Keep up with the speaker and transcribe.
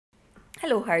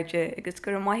Hello Harja, agus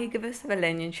gur maithí gobhs a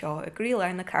leinn seo a gríil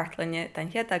ar na cartlanne den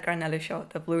head a granella seo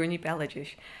de Blúiríní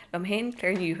Béaloidis. Lom hain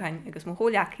Claire Doohan agus mo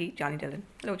hóleachaí Jonny Dillon.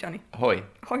 Hello Jonny. Ahoy.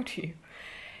 How to you?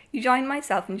 You join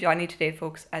myself and Jonny today,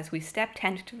 folks, as we step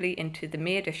tentatively into the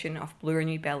May edition of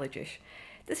Blúiríní Béaloidis.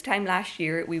 This time last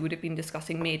year, we would have been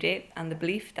discussing May Day and the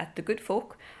belief that the good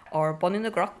folk, or Bunny na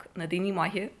Groch, na Dini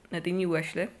Maithe, na Dini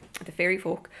Uisle, the fairy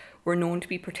folk, were known to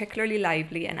be particularly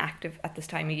lively and active at this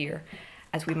time of year,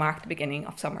 as we mark the beginning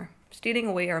of summer, stealing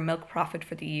away our milk profit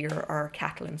for the year, our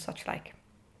cattle and such like.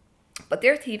 But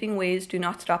their thieving ways do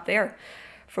not stop there,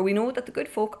 for we know that the good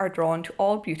folk are drawn to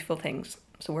all beautiful things,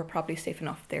 so we're probably safe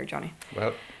enough there, Jonny.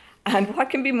 Well. And what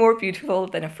can be more beautiful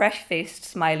than a fresh-faced,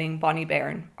 smiling bonny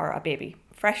bairn, or a baby,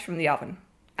 fresh from the oven?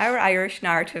 Our Irish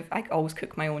narrative, I always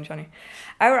cook my own, Jonny.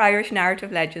 Our Irish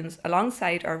narrative legends,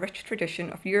 alongside our rich tradition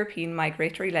of European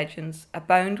migratory legends,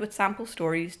 abound with sample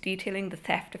stories detailing the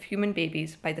theft of human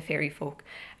babies by the fairy folk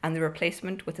and the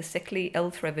replacement with a sickly,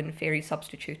 ill-thriven fairy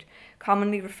substitute,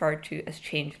 commonly referred to as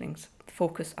changelings, the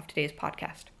focus of today's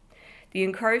podcast. The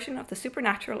incursion of the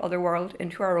supernatural otherworld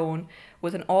into our own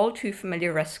was an all too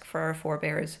familiar risk for our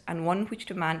forebears, and one which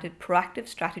demanded proactive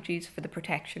strategies for the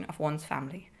protection of one's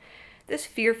family. This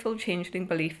fearful changeling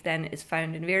belief then is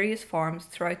found in various forms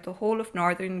throughout the whole of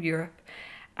northern Europe,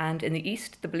 and in the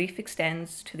east the belief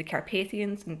extends to the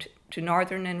Carpathians and to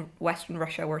northern and western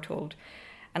Russia, we're told.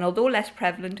 And although less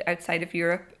prevalent outside of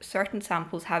Europe, certain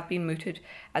samples have been mooted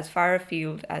as far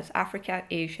afield as Africa,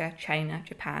 Asia, China,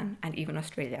 Japan and even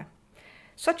Australia.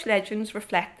 Such legends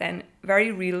reflect then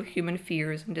very real human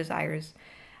fears and desires,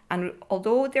 and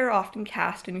although they are often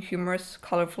cast in humorous,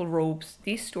 colourful robes,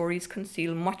 these stories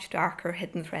conceal much darker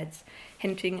hidden threads,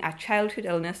 hinting at childhood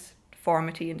illness,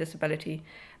 deformity and disability,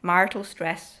 marital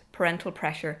stress, parental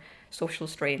pressure, social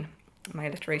strain. My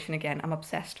alliteration again, I'm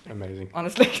obsessed. Amazing.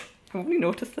 Honestly, I've only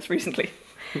noticed this recently.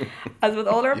 As with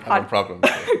all our you have a problem.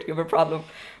 Do you have a problem?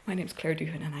 My name's Claire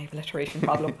Doohan and I have a alliteration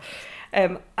problem.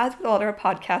 As with all our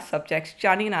podcast subjects,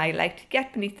 Jonny and I like to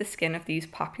get beneath the skin of these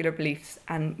popular beliefs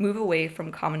and move away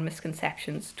from common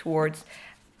misconceptions towards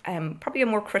probably a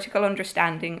more critical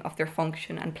understanding of their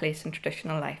function and place in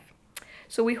traditional life.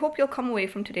 So we hope you'll come away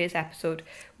from today's episode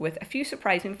with a few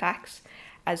surprising facts,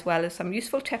 as well as some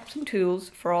useful tips and tools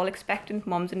for all expectant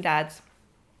mums and dads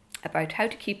about how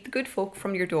to keep the good folk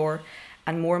from your door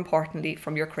and, more importantly,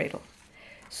 from your cradle.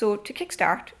 So to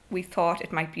kickstart, we thought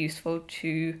it might be useful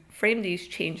to frame these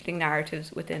changeling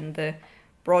narratives within the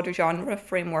broader genre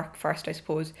framework first, I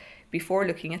suppose, before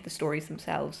looking at the stories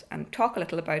themselves, and talk a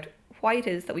little about why it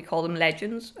is that we call them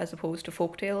legends as opposed to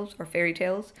folk tales or fairy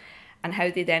tales, and how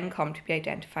they then come to be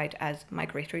identified as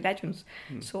migratory legends.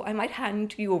 So I might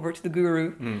hand you over to the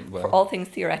guru for all things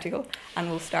theoretical, and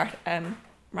we'll start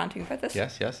ranting about this.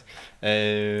 Yes.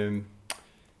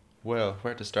 Well,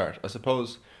 where to start? I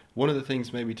suppose one of the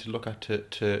things maybe to look at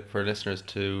for listeners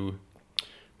to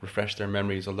refresh their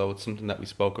memories, although it's something that we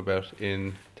spoke about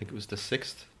in, I think it was the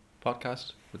 6th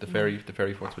podcast with the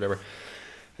fairy forts, whatever,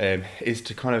 is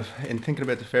to kind of, in thinking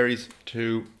about the fairies,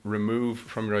 to remove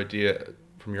from your idea,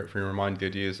 from your mind, the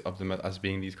ideas of them as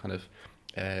being these kind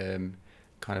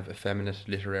of effeminate,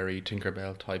 literary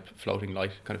Tinkerbell type floating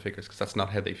light kind of figures, because that's not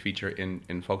how they feature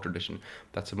in folk tradition.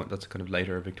 That's a kind of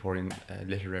later Victorian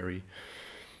literary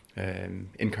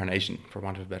incarnation, for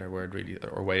want of a better word, really,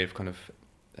 or way of kind of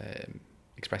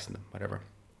expressing them, whatever.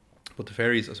 But the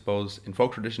fairies, I suppose, in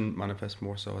folk tradition manifest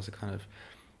more so as a kind of,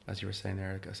 as you were saying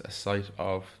there, a site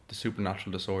of the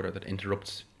supernatural disorder that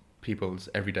interrupts people's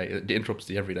everyday, it interrupts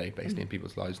the everyday basically in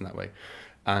people's lives in that way.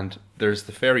 And there's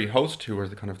the fairy host, who are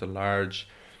the kind of the large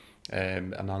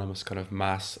anonymous kind of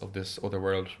mass of this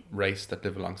otherworld race that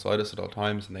live alongside us at all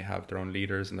times, and they have their own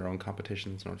leaders and their own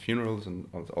competitions and their own funerals and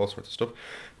all sorts of stuff.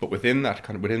 But within that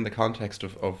within the context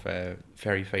of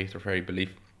fairy faith or fairy belief,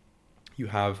 you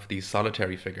have these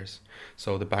solitary figures.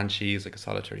 So the banshee is like a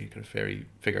solitary kind of fairy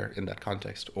figure in that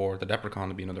context, or the leprechaun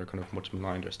would be another kind of much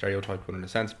maligned or stereotyped one in a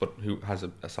sense, but who has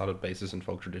a solid basis in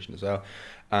folk tradition as well.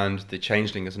 And the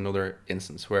changeling is another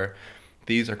instance where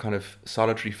these are kind of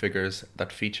solitary figures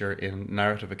that feature in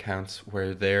narrative accounts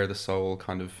where they're the sole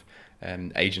kind of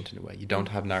agent in a way. You don't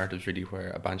have narratives really where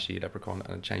a banshee, a leprechaun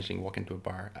and a changeling walk into a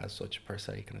bar as such per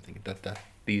se, kind of thing. That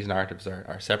these narratives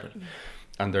are separate.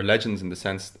 And they're legends in the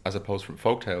sense, as opposed from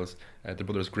folktales. The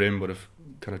Brothers Grimm would have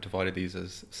kind of divided these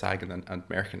as Sagen and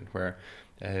Märchen, where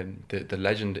the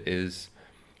legend is,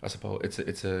 I suppose,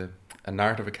 it's a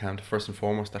narrative account first and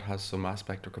foremost that has some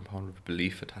aspect or component of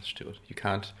belief attached to it. You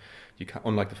can't,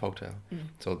 unlike the folktale.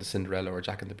 So the Cinderella or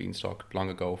Jack and the Beanstalk, long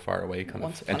ago, far away, kind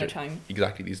Once of upon a time.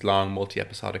 Exactly, these long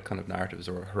multi-episodic kind of narratives,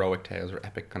 or heroic tales or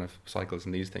epic kind of cycles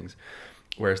and these things.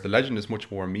 Whereas the legend is much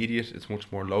more immediate, it's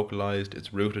much more localized,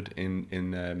 it's rooted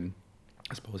in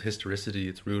I suppose, historicity,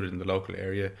 it's rooted in the local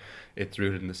area, it's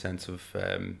rooted in the sense of,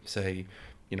 say,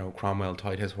 you know, Cromwell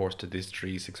tied his horse to this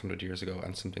tree 600 years ago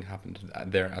and something happened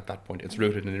there at that point. It's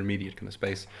rooted in an immediate kind of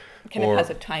space. Kind of has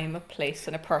a time, a place,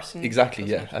 and a person. Exactly,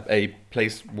 yeah. A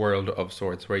place world of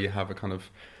sorts where you have a kind of,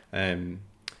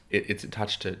 it's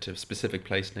attached to specific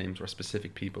place names or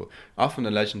specific people. Often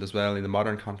a legend as well, in the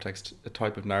modern context, a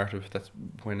type of narrative that's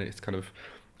when it's kind of,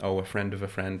 oh, a friend of a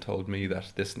friend told me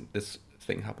that this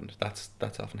thing happened. That's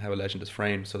often how a legend is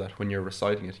framed, so that when you're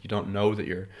reciting it, you don't know that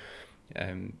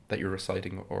you're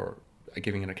reciting or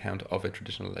giving an account of a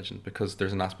traditional legend, because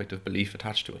there's an aspect of belief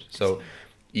attached to it. So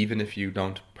even if you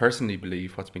don't personally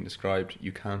believe what's being described,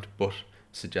 you can't but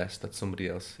suggest that somebody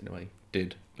else in a way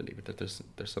did believe it, that there's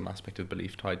some aspect of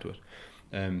belief tied to it.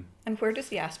 And where does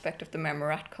the aspect of the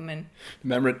memorat come in?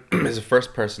 The memorat is a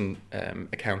first person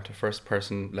account, a first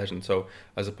person legend. So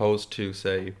as opposed to,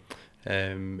 say,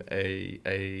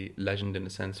 a legend in a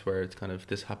sense where it's kind of,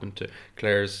 this happened to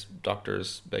Claire's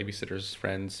doctor's babysitters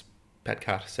friend's pet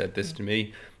cat said this to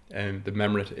me, and the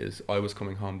memorat is, I was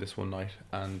coming home this one night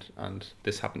and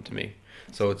this happened to me.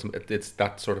 So it's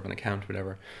that sort of an account,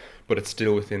 whatever, but it's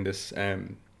still within this,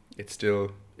 it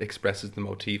still expresses the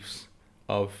motifs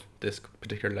of this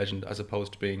particular legend, as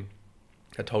opposed to being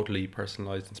a totally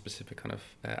personalized and specific kind of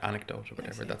anecdote or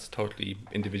whatever. That's totally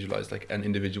individualized, like an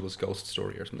individual's ghost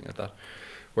story or something like that,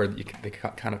 where they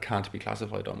kind of can't be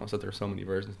classified almost, that there are so many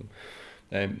versions of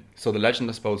them. So the legend,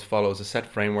 I suppose, follows a set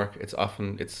framework. It's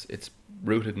often it's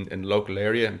rooted in local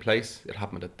area and place. It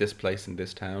happened at this place in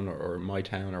this town or my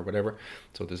town or whatever.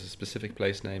 So there's a specific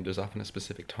place name. There's often a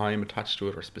specific time attached to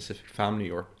it, or a specific family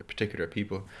or a particular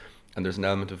people, and there's an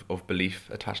element of belief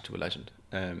attached to a legend.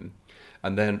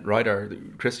 And then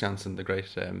Reidar Christiansen, the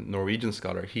great Norwegian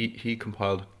scholar, he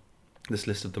compiled this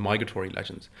list of the migratory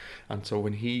legends. And so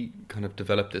when he kind of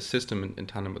developed this system in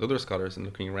tandem with other scholars and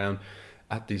looking around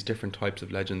at these different types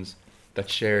of legends that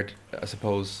shared, I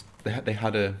suppose, they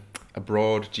had a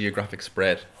broad geographic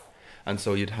spread. And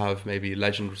so you'd have maybe a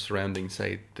legend surrounding,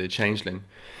 say, the Changeling,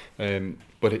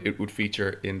 but it would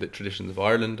feature in the traditions of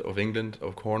Ireland, of England,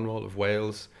 of Cornwall, of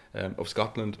Wales, of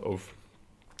Scotland, of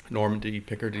Normandy,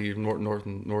 Picardy,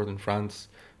 northern France,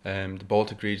 the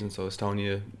Baltic region, so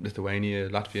Estonia, Lithuania,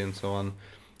 Latvia, and so on.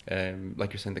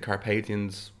 Like you're saying, the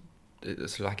Carpathians,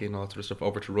 Slovakia, and all that sort of stuff,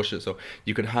 over to Russia. So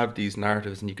you could have these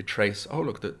narratives, and you could trace, oh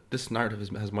look, this narrative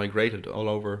has migrated all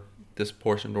over this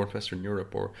portion of northwestern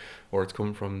Europe, or it's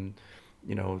come from,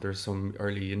 you know, there's some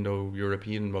early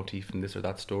Indo-European motif in this or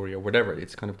that story or whatever.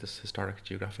 It's kind of this historic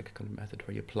geographic kind of method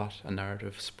where you plot a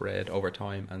narrative spread over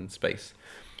time and space.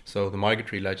 So the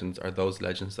migratory legends are those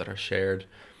legends that are shared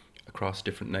across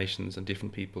different nations and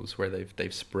different peoples, where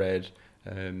they've spread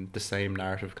the same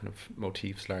narrative kind of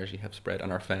motifs largely have spread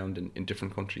and are found in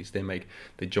different countries.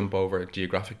 They jump over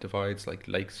geographic divides like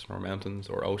lakes or mountains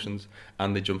or oceans,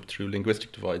 and they jump through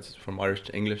linguistic divides from Irish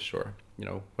to English, or, you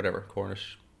know, whatever,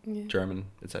 Cornish, German,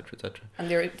 etc., etc. And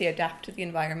they adapt to the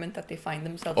environment that they find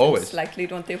themselves in slightly,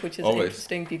 don't they? Which is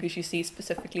interesting, because you see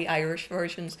specifically Irish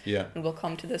versions, and we'll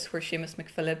come to this, where Seamus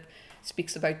McPhilip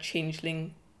speaks about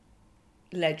changeling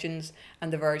legends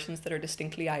and the versions that are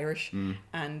distinctly Irish,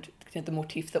 and the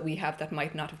motif that we have that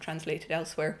might not have translated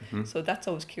elsewhere. So that's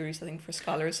always curious, I think, for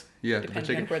scholars,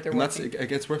 depending on where they're working.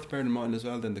 It's worth bearing in mind as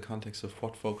well, then, the context of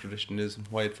what folk tradition is and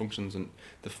why it functions, and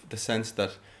the sense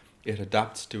that it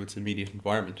adapts to its immediate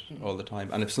environment all the time.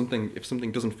 And if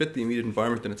something doesn't fit the immediate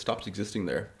environment, then it stops existing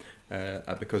there,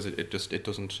 because it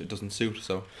doesn't suit.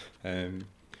 So,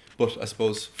 but I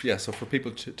suppose, so for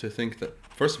people to think that,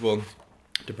 first of all,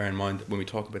 to bear in mind that when we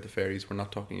talk about the fairies, we're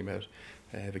not talking about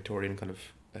Victorian kind of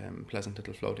pleasant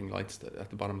little floating lights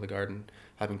at the bottom of the garden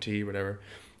having tea, whatever.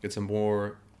 It's a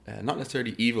more not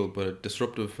necessarily evil, but a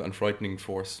disruptive and frightening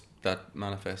force that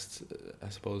manifests, I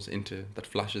suppose, that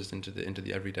flashes into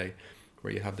the everyday,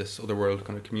 where you have this otherworld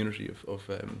kind of community of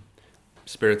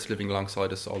spirits living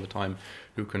alongside us all the time,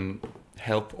 who can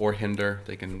help or hinder.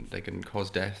 They can cause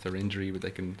death or injury, but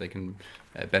they can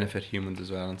benefit humans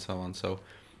as well, and so on. So.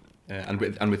 And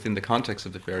within the context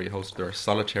of the fairy host, there are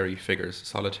solitary figures,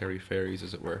 solitary fairies,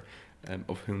 as it were,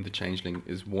 of whom the changeling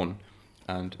is one,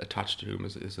 and attached to whom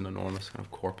is an enormous kind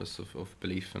of corpus of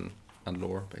belief and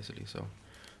lore, basically. So,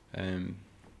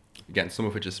 again, some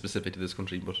of which is specific to this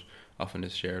country, but often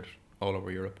is shared all over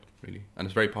Europe, really. And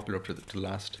it's very popular up to the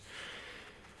last,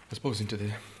 I suppose, into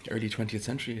the early 20th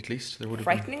century at least. There would have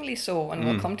frighteningly so, and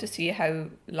we'll come to see how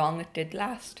long it did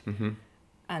last.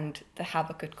 And the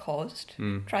havoc it caused,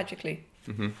 tragically.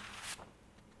 Do you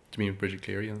mean Bridget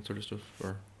Cleary and that sort of stuff?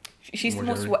 Or? She's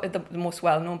the most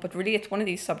well known, but really it's one of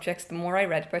these subjects. The more I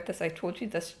read about this, I told you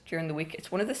this during the week,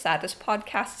 it's one of the saddest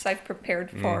podcasts I've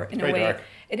prepared for in a way. Dark.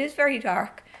 It is very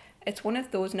dark. It's one of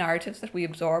those narratives that we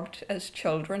absorbed as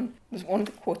children. There's one of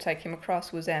the quotes I came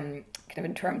across was kind of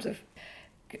in terms of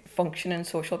function and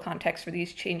social context for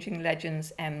these changing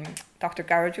legends. Dr.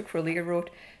 Garage O'Crullier wrote,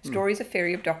 stories of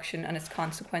fairy abduction and its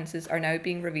consequences are now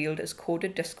being revealed as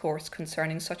coded discourse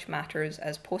concerning such matters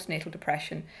as postnatal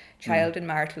depression, child and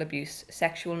marital abuse,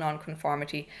 sexual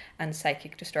nonconformity, and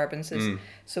psychic disturbances.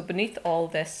 So beneath all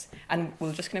this, and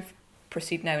we'll just kind of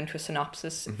proceed now into a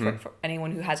synopsis for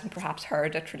anyone who hasn't perhaps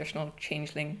heard a traditional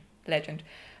changeling legend,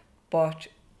 but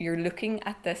you're looking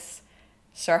at this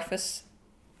surface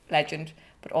legend,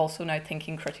 but also now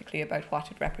thinking critically about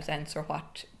what it represents or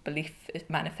what belief it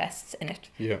manifests in it.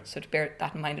 Yeah. So to bear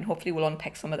that in mind, and hopefully we'll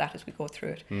unpick some of that as we go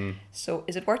through it. So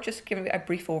is it worth just giving a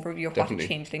brief overview of what a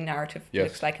changeling narrative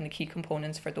looks like and the key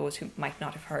components for those who might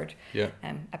not have heard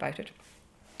about it?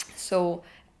 So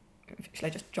shall I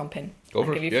just jump in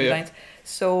and give you a few lines?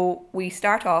 So we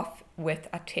start off with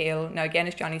a tale. Now again,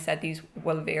 as Jonny said, these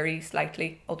will vary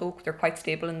slightly, although they're quite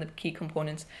stable in the key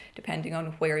components, depending on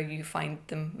where you find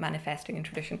them manifesting in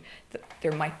tradition.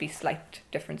 There might be slight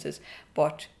differences,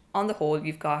 but on the whole,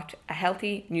 you've got a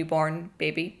healthy newborn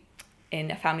baby in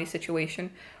a family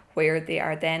situation where they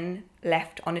are then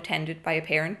left unattended by a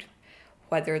parent,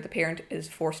 whether the parent is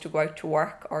forced to go out to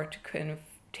work or to kind of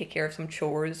take care of some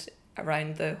chores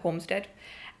around the homestead,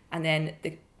 and then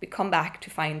they come back to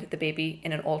find the baby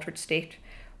in an altered state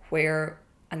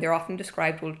and they're often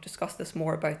described, we'll discuss this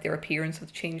more about their appearance of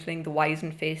the changeling, the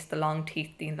wizened face, the long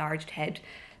teeth, the enlarged head,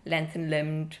 lengthened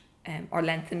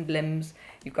limbs.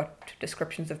 You've got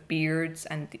descriptions of beards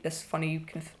and this funny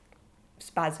kind of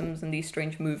spasms and these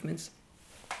strange movements,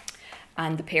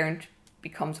 and the parent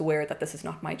becomes aware that this is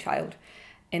not my child.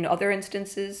 In other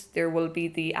instances, there will be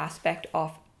the aspect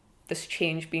of this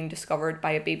change being discovered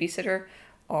by a babysitter,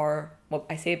 or, well,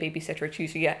 I say a babysitter, it's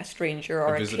usually a stranger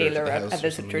or a tailor, a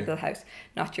visitor to the house,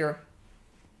 not your,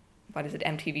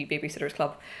 MTV Babysitters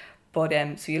Club. But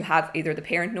so you'll have either the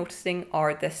parent noticing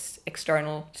or this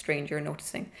external stranger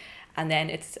noticing. And then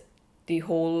it's the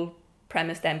whole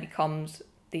premise then becomes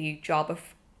the job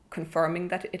of confirming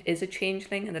that it is a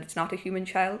changeling and that it's not a human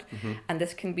child. And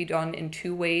this can be done in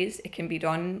two ways. It can be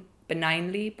done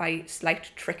benignly by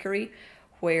slight trickery,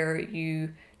 where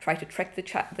you try to trick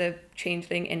the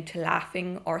changeling into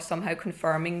laughing or somehow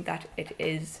confirming that it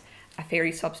is a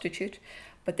fairy substitute.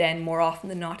 But then more often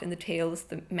than not in the tales,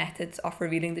 the methods of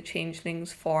revealing the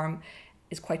changeling's form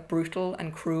is quite brutal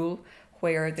and cruel,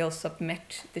 where they'll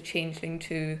submit the changeling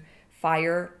to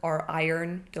fire or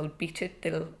iron, they'll beat it,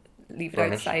 they'll leave it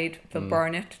outside, they'll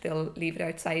burn it, they'll leave it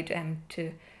outside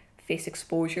to face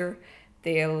exposure,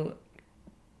 they'll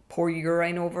pour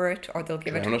urine over it, or they'll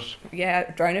give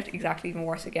drown it, exactly, even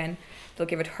worse again. They'll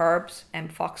give it herbs,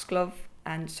 foxglove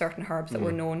and certain herbs that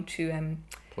were known to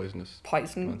poison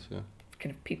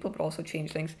kind of people, but also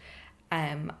changelings,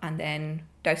 and then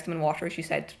douse them in water, as you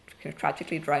said, kind of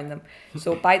tragically drown them.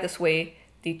 So by this way,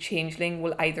 the changeling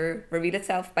will either reveal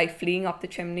itself by fleeing up the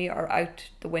chimney or out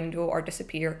the window or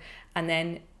disappear, and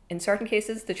then in certain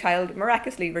cases the child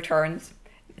miraculously returns.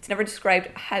 It's never described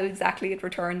how exactly it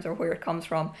returns or where it comes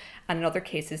from, and in other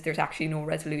cases there's actually no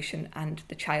resolution and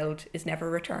the child is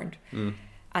never returned.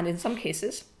 And in some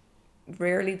cases,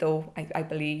 rarely though, I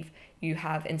believe, you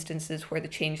have instances where the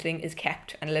changeling is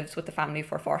kept and lives with the family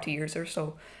for 40 years or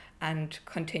so and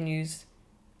continues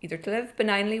either to live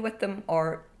benignly with them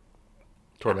or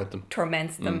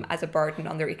torments them as a burden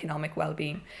on their economic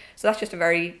well-being. So that's just a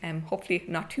very hopefully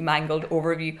not too mangled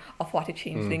overview of what a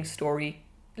changeling story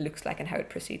looks like and how it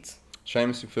proceeds.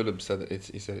 Seamus McPhillips said that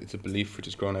it's a belief which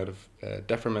has grown out of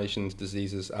deformations,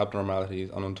 diseases, abnormalities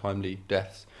and untimely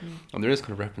deaths. And there is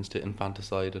kind of reference to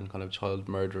infanticide and kind of child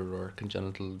murder or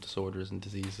congenital disorders and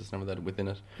diseases and all that within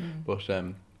it.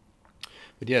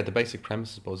 But yeah, the basic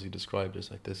premise, I suppose, you described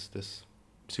is like this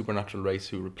supernatural race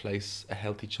who replace a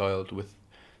healthy child with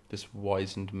this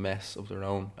wizened mess of their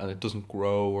own, and it doesn't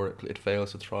grow, or it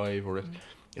fails to thrive, or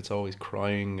it's always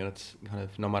crying, and it's kind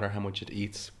of, no matter how much it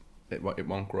eats, it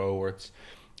won't grow, or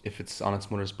if it's on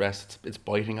its mother's breast, it's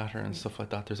biting at her and stuff like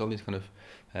that. There's all these kind of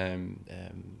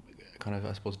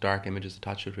I suppose dark images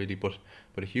attached to it, really, but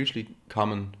a hugely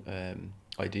common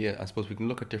idea. I suppose we can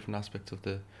look at different aspects of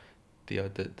the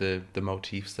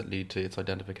motifs that lead to its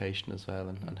identification as well,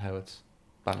 and how it's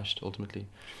banished ultimately.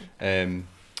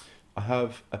 I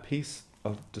have a piece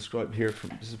I'll describe here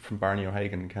this is from Barney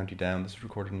O'Hagan in County Down. This was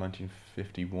recorded in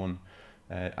 1951.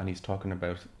 And he's talking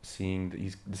about seeing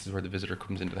this is where the visitor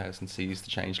comes into the house and sees the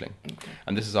changeling.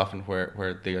 And this is often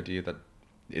where the idea that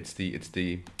it's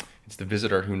the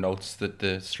visitor who notes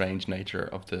the strange nature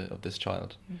of this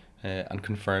child, and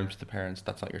confirms to the parents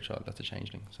that's not your child, that's a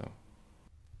changeling. So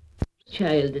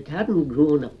child that hadn't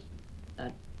grown up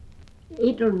at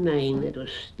 8 or 9, it was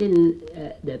still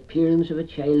the appearance of a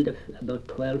child of about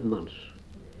 12 months.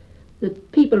 The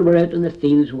people were out in the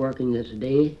fields working this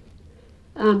day,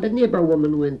 and the neighbour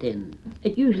woman went in.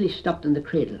 It usually stopped in the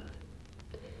cradle.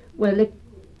 Well, the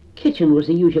kitchen was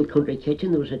the usual country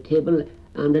kitchen. There was a table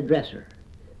and a dresser.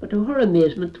 But to her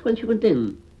amazement, when she went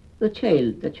in, the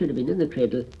child that should have been in the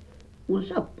cradle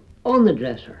was up on the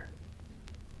dresser,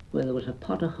 where there was a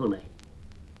pot of honey.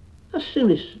 As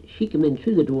soon as she came in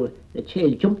through the door, the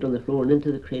child jumped on the floor and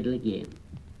into the cradle again.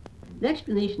 The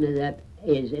explanation of that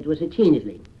is it was a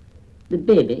changeling. The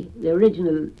baby, the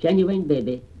original genuine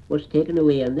baby, was taken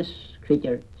away and this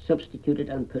creature substituted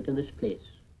and put in its place.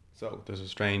 So there's a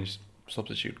strange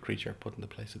substitute creature put in the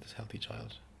place of this healthy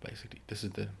child, basically. This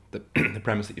is the the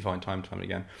premise that you find time and time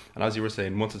again. And as you were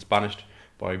saying, once it's banished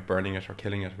by burning it or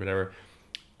killing it or whatever,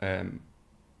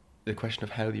 the question of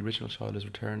how the original child is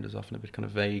returned is often a bit kind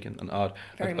of vague and odd.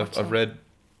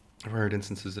 I've heard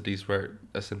instances of these where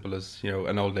as simple as, you know,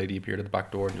 an old lady appeared at the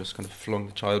back door and just kind of flung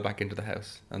the child back into the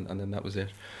house, and then that was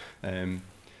it.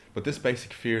 But this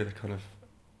basic fear that kind of,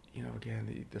 you know,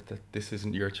 again, that this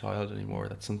isn't your child anymore,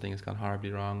 that something has gone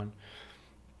horribly wrong, and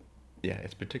yeah,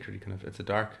 it's particularly kind of, it's a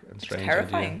dark and strange idea.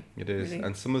 Terrifying. It is, really.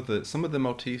 And some of the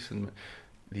motifs and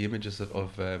the images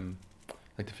of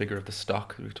like the figure of the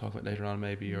stock that we'll talk about later on,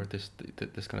 maybe, or this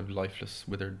kind of lifeless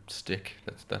withered stick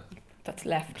that's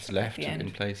left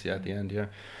in place, at the end,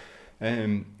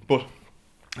 but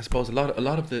I suppose a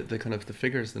lot of the kind of the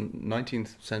figures, the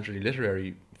 19th century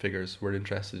literary figures, were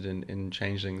interested in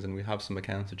changelings, and we have some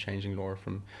accounts of changeling lore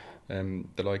from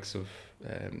the likes of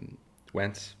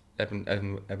Wentz,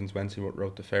 Evans Wentz, who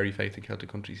wrote The Fairy Faith in Celtic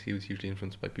Countries. He was hugely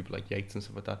influenced by people like Yeats and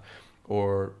stuff like that,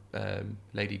 or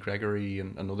Lady Gregory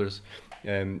and others.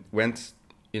 Wentz,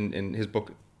 in his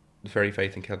book The Fairy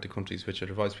Faith in Celtic Countries, which I'd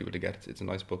advise people to get, it's a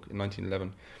nice book, in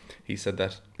 1911, he said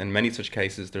that in many such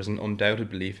cases there's an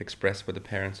undoubted belief expressed by the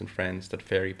parents and friends that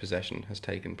fairy possession has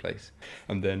taken place,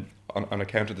 and then on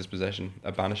account of this possession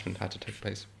a banishment had to take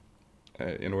place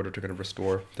in order to kind of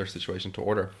restore their situation to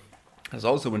order. It's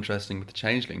also interesting with the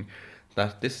changeling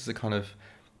that this is a kind of,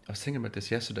 I was thinking about this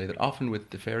yesterday, that often with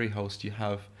the fairy host you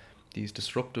have these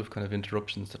disruptive kind of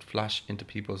interruptions that flash into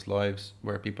people's lives,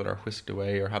 where people are whisked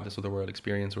away or have this otherworld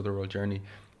experience or otherworld journey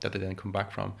that they then come back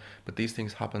from. But these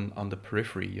things happen on the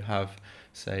periphery. You have,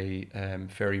 say,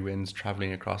 fairy winds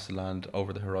travelling across the land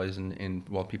over the horizon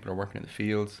while people are working in the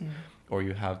fields, or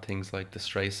you have things like the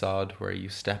stray sod, where you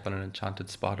step on an enchanted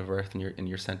spot of earth and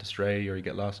you're sent astray or you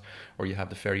get lost, or you have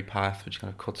the fairy path, which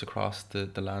kind of cuts across the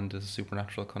land as a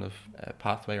supernatural kind of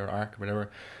pathway or arc or whatever.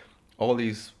 All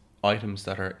these items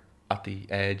that are at the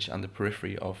edge and the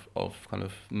periphery of kind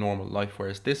of normal life,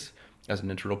 whereas this, as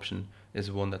an interruption, is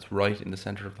one that's right in the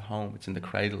centre of the home. It's in the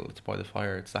cradle, it's by the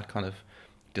fire. It's that kind of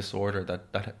disorder that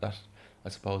I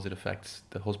suppose it affects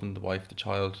the husband, the wife, the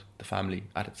child, the family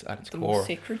at its core. The most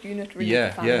sacred unit, really.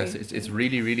 Yeah, yes, it's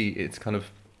really it's kind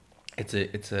of it's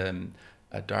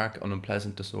a dark,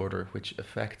 unpleasant disorder which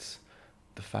affects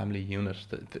the family unit,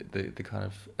 the kind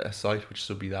of a site which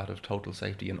should be that of total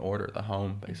safety and order, the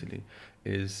home basically,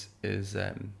 is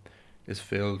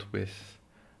filled with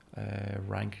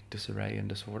rank disarray and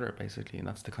disorder basically, and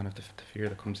that's the kind of the fear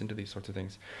that comes into these sorts of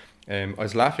things. I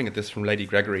was laughing at this from Lady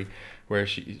Gregory, where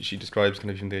she describes kind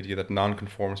of even the idea that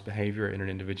non-conformist behaviour in an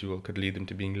individual could lead them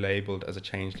to being labelled as a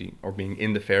changeling or being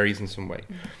in the fairies in some way.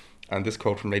 And this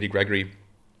quote from Lady Gregory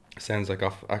sounds like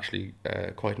off actually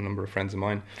quite a number of friends of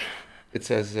mine. It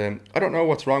says, I don't know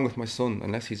what's wrong with my son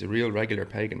unless he's a real regular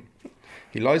pagan.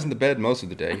 He lies in the bed most of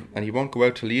the day, and he won't go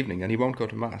out till evening, and he won't go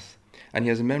to mass. And he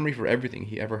has a memory for everything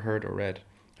he ever heard or read.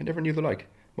 I never knew the like.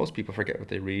 Most people forget what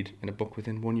they read in a book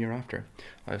within 1 year after.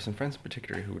 I have some friends in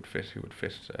particular who would fit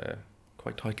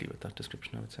quite tightly with that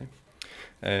description, I would say.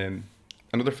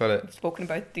 Another fella... We've spoken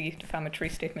about the defamatory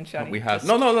statement, Jonny. We have.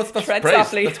 No, that's praise.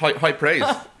 Softly. That's high praise.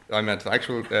 I meant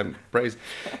actual praise.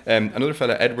 Another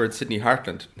fella, Edward Sidney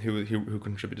Hartland, who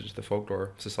contributed to the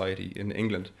Folklore Society in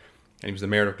England, and he was the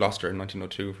mayor of Gloucester in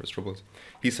 1902 for his troubles.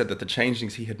 He said that the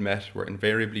changelings he had met were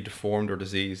invariably deformed or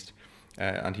diseased,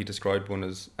 and he described one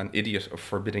as an idiot of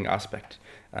forbidding aspect,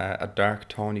 a dark,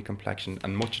 tawny complexion,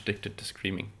 and much addicted to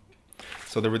screaming.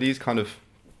 So there were these kind of,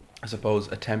 I suppose,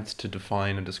 attempts to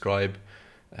define and describe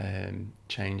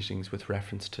changelings with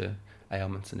reference to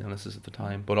ailments and illnesses at the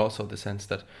time, but also the sense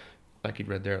that, like you'd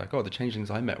read there, like, oh, the changelings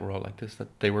I met were all like this,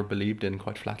 that they were believed in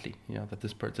quite flatly, you know, that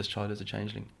this child is a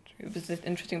changeling. it was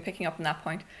interesting picking up on that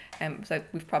point. So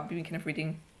we've probably been kind of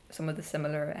reading some of the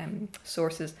similar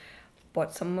sources,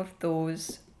 but some of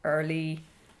those early,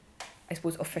 I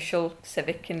suppose, official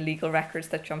civic and legal records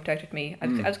that jumped out at me,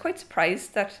 I was quite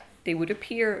surprised that they would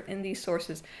appear in these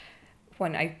sources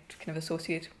when I kind of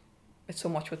associate it so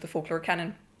much with the folklore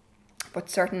canon. But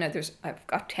certain others, I've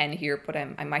got 10 here, but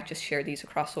I might just share these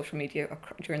across social media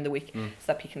during the week so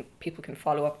that people can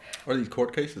follow up. Are these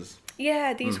court cases?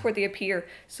 Yeah, these where they appear.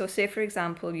 So say, for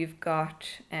example, you've got,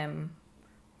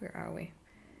 where are we?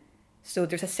 So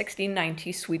there's a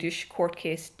 1690 Swedish court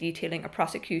case detailing a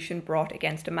prosecution brought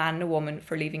against a man and a woman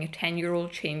for leaving a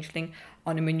 10-year-old changeling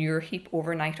on a manure heap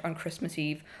overnight on Christmas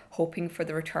Eve, hoping for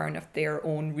the return of their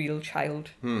own real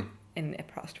child, in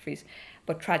apostrophes.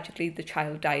 But tragically, the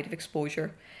child died of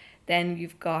exposure. Then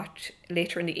you've got,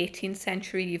 later in the 18th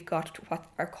century, you've got what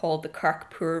are called the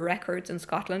Kirk Poor records in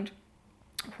Scotland,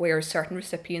 where certain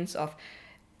recipients of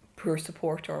poor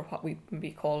support, or what we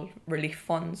maybe call relief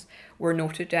funds, were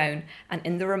noted down. And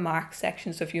in the remarks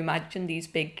section, so if you imagine these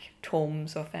big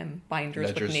tomes of binders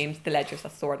Ledgers. with names, the ledgers,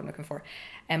 that's the word I'm looking for,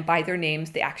 and by their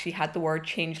names, they actually had the word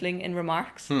changeling in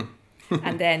remarks.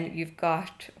 And then you've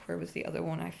got, where was the other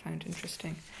one I found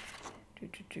interesting?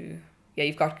 Yeah,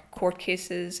 you've got court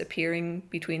cases appearing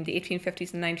between the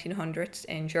 1850s and 1900s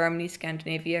in Germany,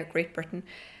 Scandinavia, Great Britain,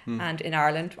 and in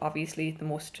Ireland. Obviously, the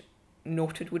most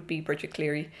noted would be Bridget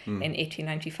Cleary in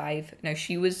 1895. Now,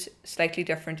 she was slightly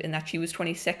different in that she was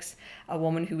 26, a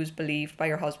woman who was believed by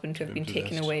her husband to have been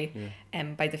taken away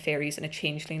by the fairies, and a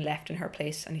changeling left in her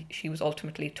place, and she was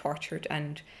ultimately tortured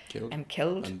and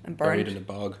killed and burned. Buried in a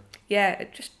bog. Yeah,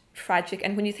 it just tragic.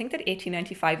 And when you think that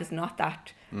 1895 is not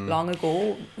that long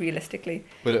ago, realistically.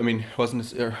 But I mean,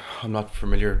 wasn't it, I'm not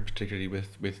familiar particularly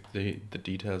with the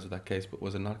details of that case, but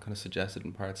was it not kind of suggested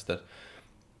in parts that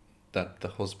the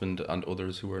husband and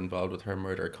others who were involved with her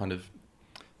murder kind of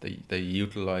they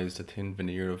utilised a thin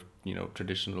veneer of, you know,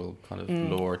 traditional kind of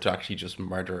lore to actually just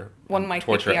murder, one might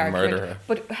torture make the and murder argument. her.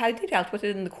 But how they dealt with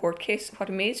it in the court case, what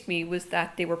amazed me was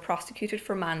that they were prosecuted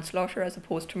for manslaughter as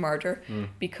opposed to murder,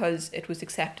 because it was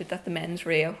accepted that the mens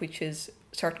rea, which is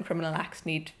certain criminal acts,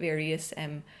 need various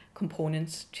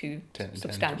components to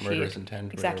substantiate. Murderous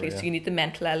intent. Exactly. Whatever, So you need the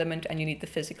mental element and you need the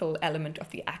physical element of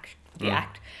the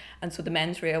act. And so the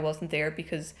mens rea wasn't there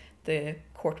because the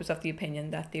court was of the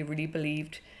opinion that they really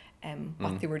believed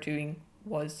what they were doing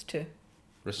was to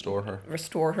restore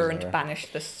her and to banish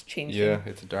this changeling. Yeah,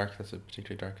 that's a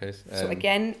particularly dark case. So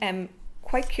again,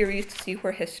 quite curious to see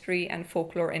where history and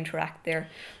folklore interact there.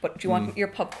 But do you want your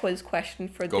pub quiz question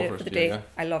for the day? Yeah.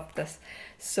 I loved this.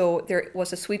 So there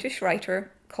was a Swedish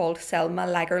writer called Selma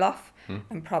Lagerlöf.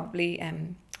 I'm probably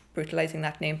brutalizing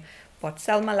that name, but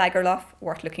Selma Lagerlöf,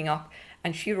 worth looking up,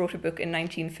 and she wrote a book in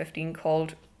 1915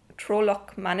 called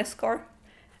Trolloc Maniskor.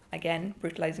 Again,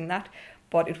 brutalizing that,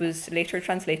 but it was later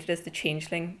translated as The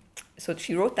Changeling. So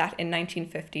she wrote that in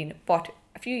 1915, but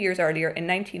a few years earlier, in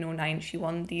 1909, she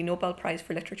won the Nobel Prize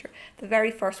for Literature, the very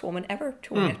first woman ever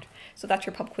to win it. So that's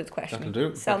your pub quiz question. That'll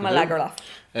do. Selma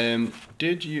Lagerlöf.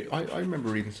 Did you? I remember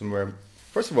reading somewhere.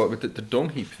 First of all, with the dung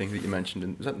heap thing that you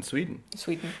mentioned, was that in Sweden?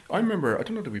 Sweden. I remember. I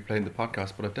don't know that we played in the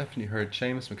podcast, but I've definitely heard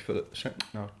Sean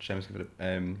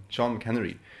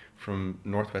McHenry from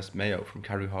Northwest Mayo, from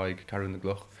Carrowhige, Carrow na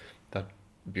Gluch, that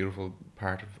beautiful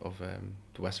part of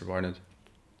the west of Ireland.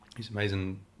 He's an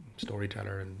amazing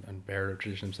storyteller and bearer of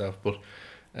tradition himself. But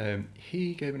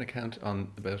he gave an account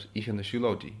about Ihan the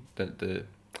Shulodi,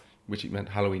 which meant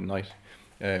Halloween night,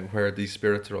 where these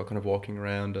spirits are all kind of walking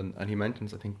around, and he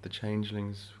mentions, I think, the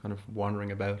changelings kind of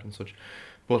wandering about and such,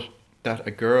 but that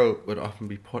a girl would often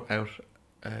be put out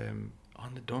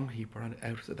on the dung heap or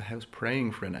out of the house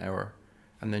praying for an hour,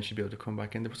 and then she'd be able to come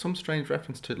back in. There was some strange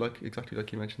reference to, like, exactly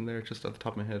like you mentioned there, just at the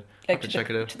top of my head. Like I have to check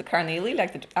it out. To the carnegie,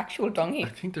 like the actual dung heap. I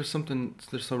think there's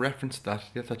a reference to that,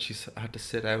 that she had to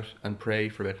sit out and pray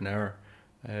for about an hour,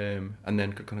 and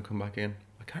then could kind of come back in.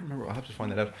 I can't remember. I'll have to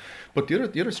find that out. But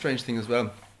the other strange thing as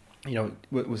well, you know,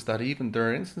 was that even there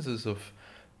are instances of,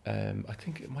 I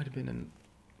think it might have been in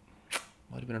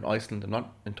Iceland. I'm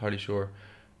not entirely sure.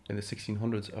 In the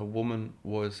 1600s, a woman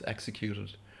was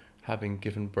executed, having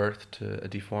given birth to a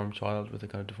deformed child with a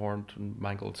kind of deformed and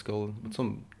mangled skull with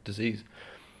some disease,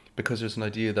 because there's an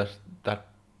idea that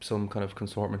some kind of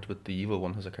consortment with the evil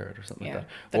one has occurred or something like that.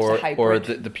 That's Or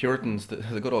the Puritans,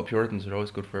 the good old Puritans are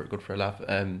always good for a laugh.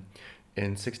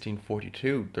 In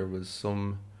 1642, there was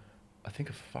some, I think,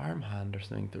 a farmhand or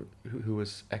something who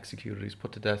was executed. He's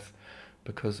put to death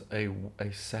because a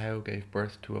sow gave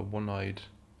birth to a one-eyed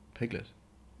piglet,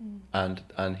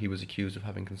 and he was accused of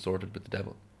having consorted with the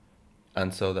devil.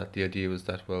 And so that the idea was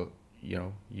that, well, you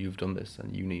know, you've done this,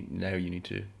 and you need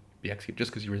to be executed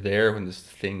just because you were there when this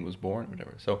thing was born or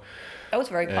whatever. So that was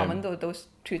very common, though, those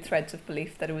two threads of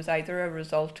belief, that it was either a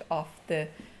result of the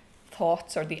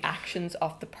thoughts or the actions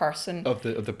of the person, of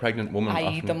the pregnant woman, i.e.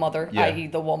 often, the mother, i.e.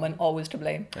 the woman, always to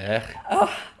blame.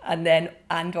 And then,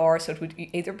 so it would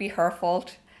either be her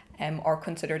fault or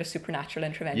considered a supernatural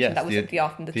intervention. Yes, that was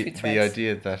often the two threads. The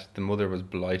idea that the mother was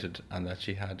blighted and that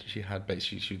she had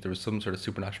basically, there was some sort of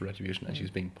supernatural retribution and she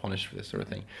was being punished for this sort of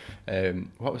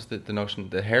thing. What was the notion?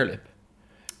 The hair lip.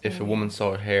 If a woman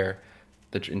saw her hair,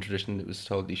 in tradition it was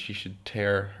told that she should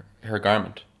tear her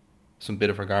garment, some bit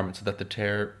of her garment, so that the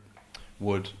tear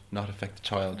would not affect the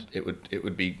child. It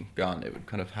would be gone. It would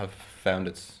kind of have found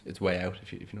its way out,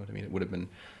 if you know what I mean. It would have been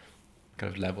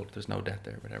kind of leveled. There's no death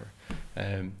there, whatever.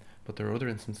 But there are other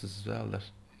instances as well that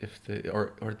if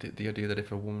the idea that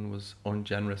if a woman was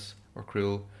ungenerous or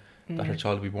cruel, that her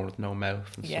child would be born with no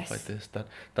mouth and stuff like this. That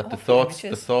the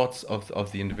thoughts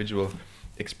of the individual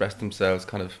express themselves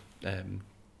kind of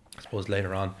I suppose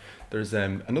later on. There's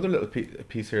another little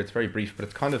piece here. It's very brief, but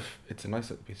it's a nice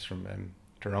little piece from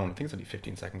Dillon. I think it's only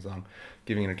 15 seconds long,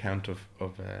 giving an account of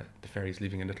the fairies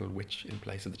leaving a little witch in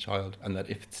place of the child, and that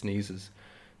if it sneezes,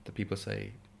 the people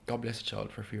say, "God bless the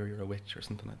child for fear you're a witch," or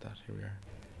something like that. Here we are.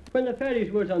 When the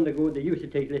fairies was on the go, they used to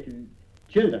take little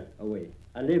children away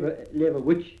and leave a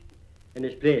witch in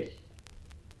his place.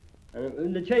 And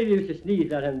when the child used to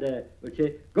sneeze at him, they would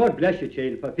say, "God bless you,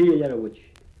 child, for fear you're a witch."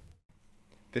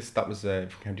 That was from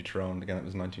County Tyrone. Again, it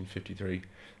was 1953.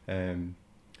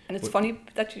 And it's funny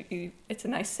that it's a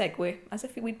nice segue, as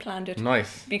if we'd planned it.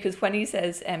 Nice. Because when he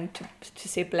says to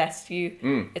say bless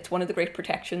you, it's one of the great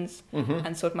protections.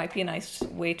 And so it might be a nice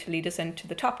way to lead us into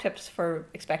the top tips for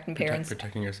expectant parents.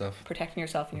 Protecting yourself. Protecting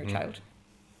yourself and your child.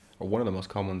 Or one of the most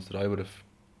common ones that I would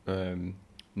have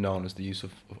known is the use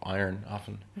of iron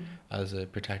often as a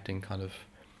protecting kind of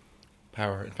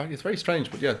power. In fact, it's very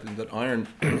strange, but yeah, that iron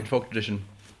in folk tradition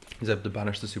is able to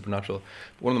banish the supernatural.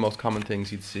 But one of the most common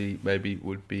things you'd see maybe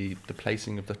would be the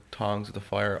placing of the tongs of the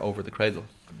fire over the cradle,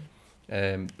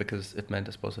 because it meant,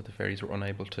 I suppose, that the fairies were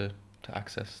unable to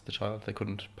access the child. They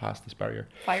couldn't pass this barrier.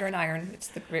 Fire and iron, it's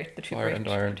the two great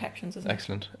protections, isn't it?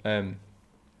 Excellent.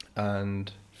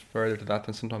 And further to that,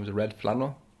 then sometimes a red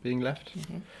flannel being left.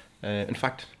 In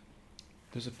fact,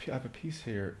 I have a piece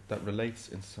here that relates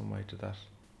in some way to that.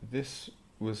 This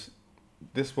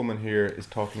woman here is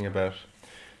talking about,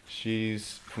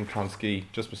 she's from Clonskee,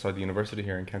 just beside the university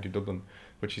here in County Dublin,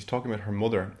 but she's talking about her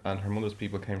mother, and her mother's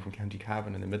people came from County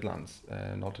Cavan in the Midlands,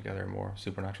 an altogether more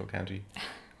supernatural county.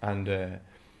 And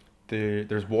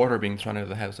there's water being thrown out of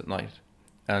the house at night.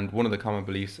 And one of the common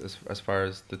beliefs as far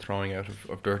as the throwing out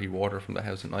of dirty water from the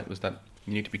house at night was that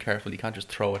you need to be careful. You can't just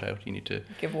throw it out. You need to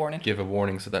give a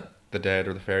warning so that the dead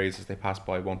or the fairies, as they pass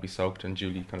by, won't be soaked and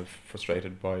duly kind of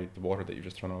frustrated by the water that you've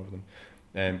just thrown over them.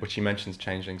 But she mentions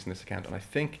changelings in this account, and I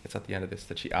think it's at the end of this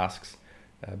that she asks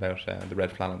about the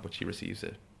red flannel, but she receives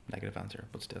a negative answer,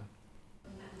 but still.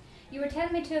 You were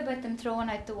telling me too about them throwing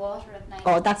out the water at night.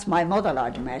 Oh, that's my mother,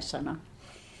 Lord of mercy. No?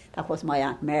 That was my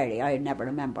Aunt Mary. I never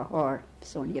remember her.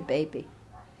 It's only a baby.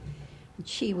 And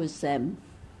she was having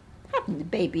the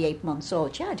baby 8 months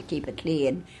old. She had to keep it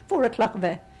clean. 4 o'clock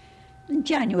in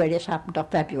January it happened, or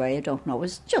February, I don't know. It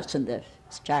was just in the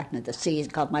starting of the season,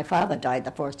 because my father died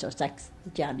the 1st or 6th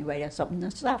of January or something.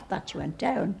 And so after that she went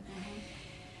down.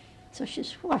 So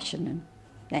she's washing, and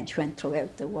then she went through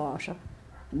out the water.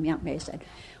 And my Aunt Mary said,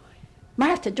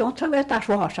 "Martha, don't throw out that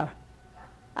water."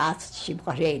 Asked she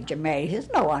what age, and Mary says,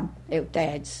 "No one out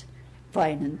there, it's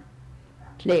fine and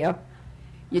clear."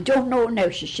 "You don't know now,"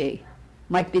 she.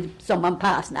 "Might be someone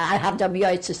passing. I haven't on my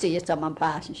eyes to see someone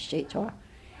passing," she told her.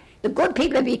 "The good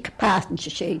people will be passing,"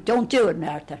 she. "Don't do it,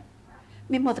 Martha."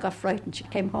 My mother got frightened. She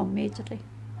came home immediately.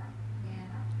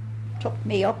 Yeah. Took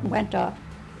me up and went off.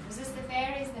 Was this the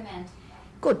fairies they meant?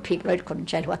 Good people, I couldn't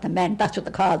tell what they meant. That's what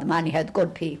they called them anyhow, the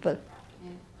good people.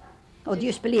 Yeah. Oh, they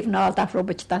used to believe in all that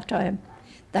rubbish that time.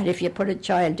 That if you put a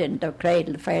child in the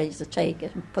cradle, the fairies would take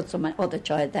it and put some other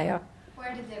child there.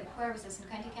 Where was this, in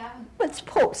County Cavan? Well, it's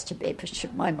supposed to be,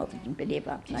 but my mother didn't believe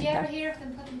anything like that. Did you ever hear of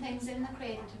them putting things in the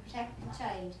cradle to protect the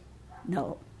child?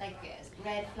 No. Like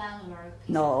red flannel or a piece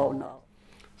No.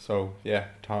 So, yeah,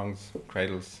 tongs,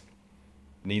 cradles,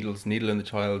 needles, needle in the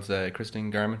child's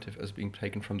christening garment as being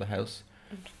taken from the house.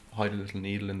 Hide a little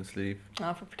needle in the sleeve.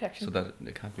 For protection. So that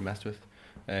it can't be messed with.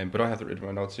 But I have it written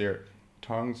in my notes here.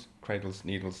 Tongs, cradles,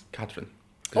 needles, Catherine.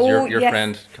 Because your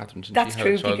friend, Catherine, that's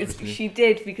true, because she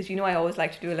did, because I always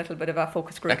like to do a little bit of a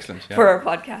focus group for our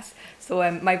podcast.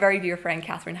 So my very dear friend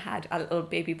Catherine had a little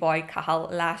baby boy,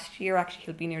 Cahal, last year. Actually,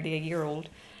 he'll be nearly a year old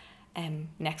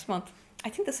next month. I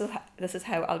think this is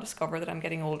how I'll discover that I'm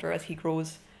getting older as he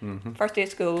grows. Mm-hmm. First day of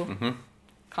school, Mm-hmm.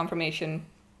 confirmation,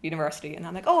 university, and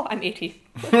I'm like, oh, I'm 80.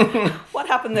 What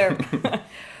happened there?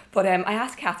 But I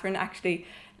asked Catherine actually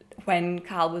when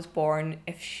Cal was born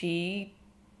if she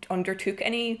undertook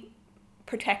any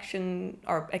protection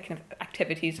or kind of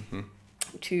activities Mm-hmm.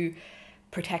 to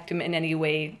protect him in any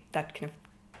way that kind of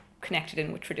connected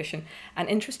in with tradition. And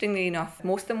interestingly enough,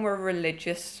 most of them were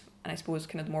religious, and I suppose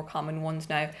kind of the more common ones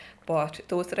now, but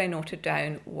those that I noted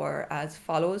down were as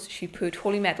follows. She put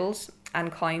holy medals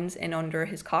and coins in under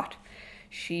his cot.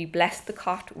 She blessed the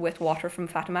cot with water from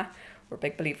Fatima. We're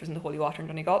big believers in the holy water in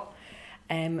Donegal.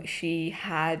 She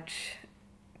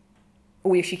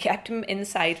kept him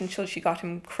inside until she got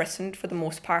him christened for the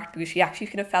most part, because she actually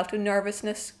kind of felt a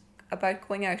nervousness about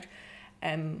going out.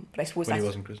 But I suppose When he that's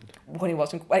wasn't christened. when he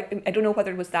wasn't. I don't know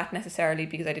whether it was that necessarily,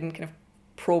 because I didn't kind of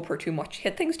probe her too much. She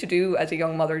had things to do as a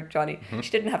young mother, Jonny. Mm-hmm.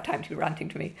 She didn't have time to be ranting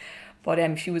to me.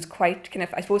 But she was quite kind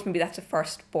of, I suppose maybe that's a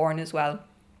firstborn as well.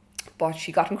 But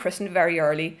she got him christened very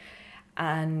early,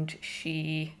 and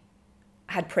she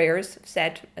had prayers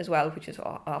said as well, which is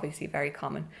obviously very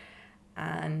common.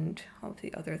 And what was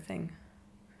the other thing?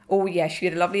 Oh yeah, she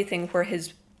had a lovely thing where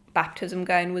his baptism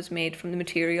gown was made from the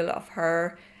material of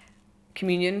her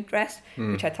communion dress,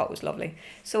 which I thought was lovely.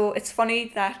 So it's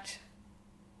funny that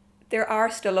there are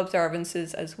still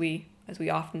observances, as we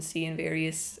often see in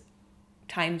various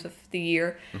times of the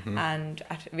year, and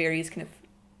at various kind of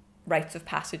rites of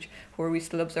passage, where we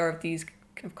still observe these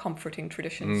kind of comforting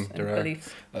traditions and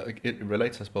beliefs. It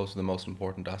relates, I suppose, to the most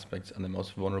important aspects and the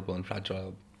most vulnerable and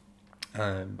fragile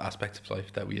aspects of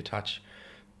life that we attach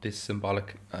this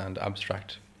symbolic and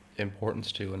abstract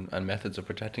importance to, and methods of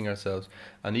protecting ourselves.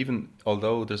 And even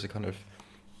although there's a kind of,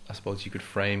 I suppose you could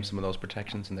frame some of those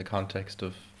protections in the context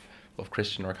of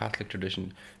Christian or Catholic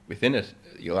tradition, within it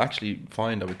you'll actually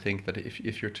find, I would think, that if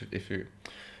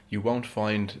you won't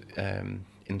find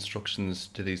instructions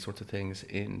to these sorts of things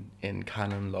in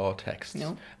canon law texts.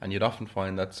 No. And you'd often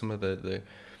find that some of the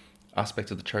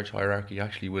aspects of the church hierarchy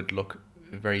actually would look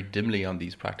very dimly on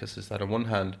these practices that on one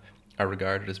hand are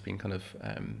regarded as being kind of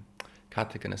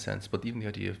Catholic in a sense, but even the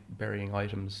idea of burying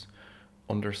items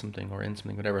under something or in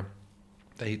something, whatever,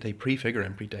 they prefigure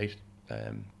and predate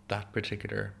that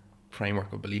particular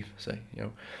framework of belief, say,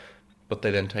 but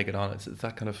they then take it on. It's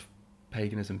that kind of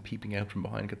paganism peeping out from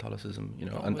behind Catholicism,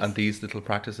 and these little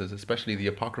practices, especially the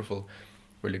apocryphal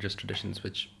religious traditions,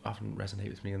 which often resonate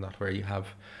with me in that, where you have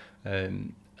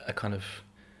a kind of,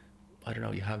 I don't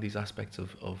know, you have these aspects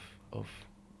of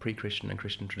pre-Christian and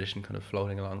Christian tradition kind of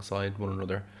floating alongside one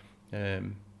another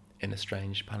in a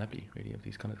strange panoply, really, of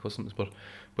these kind of customs. But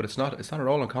it's not at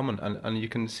all uncommon, and you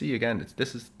can see again,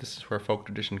 this is where folk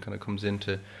tradition kind of comes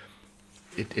into.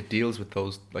 It deals with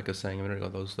those, like I was saying a minute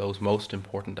ago, those most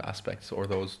important aspects, or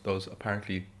those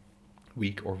apparently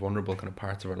weak or vulnerable kind of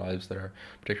parts of our lives that are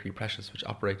particularly precious, which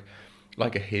operate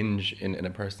like a hinge in a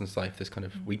person's life, this kind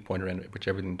of weak point around which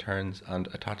everything turns, and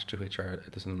attached to which are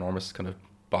this enormous kind of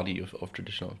body of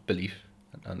traditional belief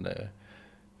and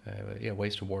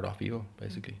ways to ward off evil,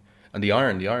 basically. And the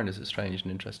iron is a strange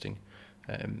and interesting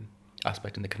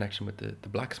aspect in the connection with the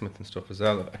blacksmith and stuff as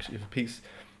well. Actually,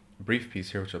 a brief piece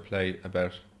here which I'll play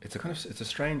about. It's a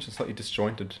strange and slightly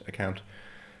disjointed account.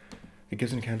 It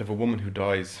gives an account of a woman who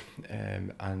dies,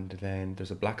 and then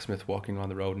there's a blacksmith walking on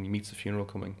the road, and he meets a funeral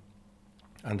coming.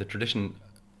 And the tradition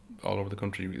all over the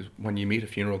country is, when you meet a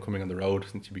funeral coming on the road,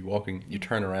 since you'd be walking, you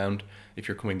turn around. If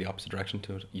you're coming the opposite direction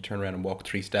to it, you turn around and walk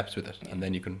 3 steps with it, and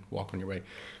then you can walk on your way.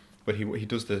 But he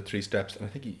does the 3 steps, and I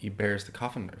think he bears the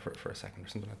coffin for a second or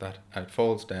something like that, and it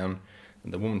falls down,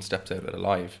 and the woman steps out of it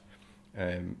alive.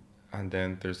 And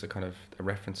then there's a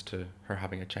reference to her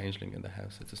having a changeling in the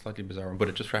house. It's a slightly bizarre one, but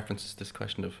it just references this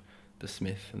question of the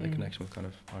smith and the connection with kind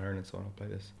of iron and so on. I'll play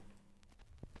this.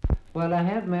 Well, I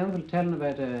had my uncle telling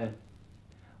about a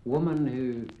woman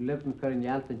who lived in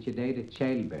Corrinyalta, and she died at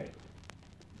childbirth.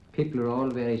 People were all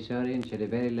very sorry, and she had a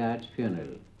very large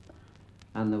funeral.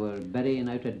 And they were burying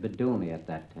out at Bedoni at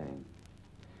that time.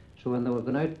 So when they were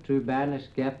going out through Banish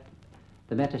Gap,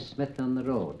 they met a smith on the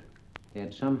road. He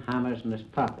had some hammers in his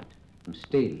pocket, and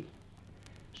steel.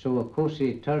 So of course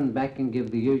he turned back and gave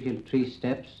the usual 3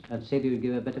 steps and said he would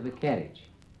give a bit of a carriage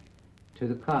to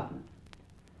the coffin.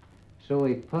 So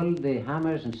he pulled the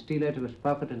hammers and steel out of his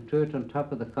pocket and threw it on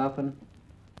top of the coffin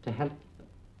to help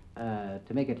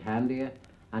to make it handier.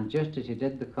 And just as he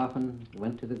did, the coffin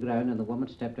went to the ground, and the woman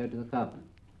stepped out of the coffin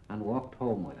and walked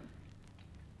home with him.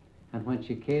 And when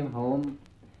she came home,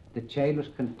 the child was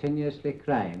continuously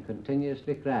crying.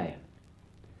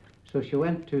 So she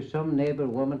went to some neighbour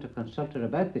woman to consult her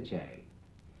about the child,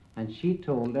 and she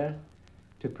told her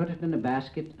to put it in a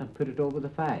basket and put it over the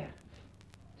fire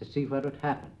to see what would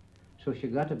happen. So she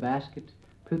got a basket,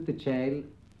 put the child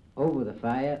over the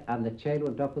fire, and the child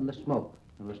went up in the smoke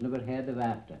and was never heard of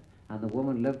after. And the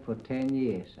woman lived for 10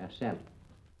 years herself.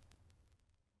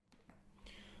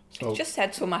 So, it's just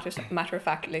said so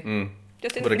matter-of-factly.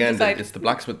 Just but again, it's the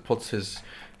blacksmith puts his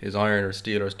iron or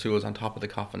steel or his tools on top of the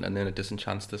coffin, and then it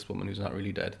disenchants this woman who's not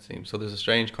really dead, it seems. So there's a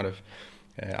strange kind of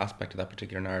aspect to that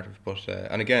particular narrative. But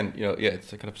and again,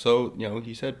 it's a kind of, so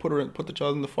he said put the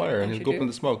child in the fire and he'll go up in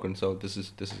the smoke, and so this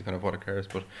is kind of what occurs.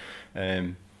 But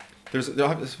there's a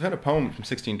poem from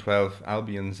 1612,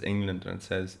 Albion's England, and it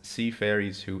says, "See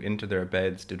fairies who into their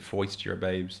beds did foist your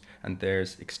babes, and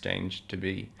theirs exchanged to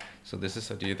be." So there's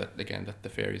this idea that, again, that the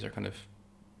fairies are kind of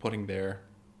putting they're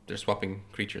swapping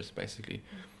creatures basically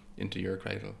into your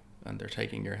cradle, and they're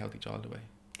taking your healthy child away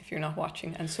if you're not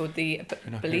watching. And so the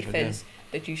belief is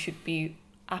that you should be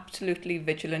absolutely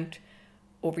vigilant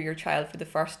over your child for the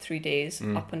first 3 days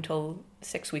up until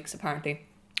 6 weeks apparently.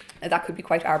 That could be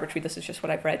quite arbitrary, this is just what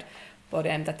I've read, but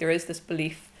that there is this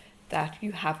belief that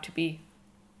you have to be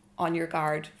on your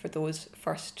guard for those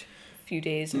first few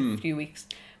days and few weeks,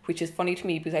 which is funny to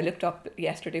me because I looked up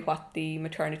yesterday what the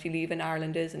maternity leave in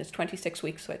Ireland is, and it's 26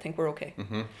 weeks, so I think we're okay.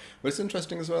 Well, it's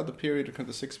interesting as well, the period, kind of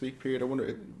the 6 week period. I wonder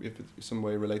if it in some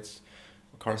way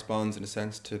corresponds in a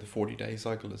sense to the 40-day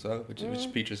cycle as well, which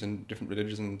features in different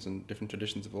religions and different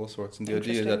traditions of all sorts. And the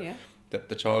idea that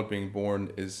the child being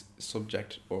born is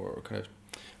subject or kind of,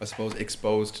 I suppose,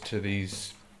 exposed to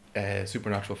these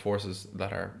supernatural forces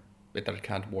that it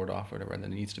can't ward off or whatever, and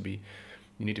then you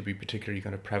need to be particularly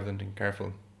kind of prevalent and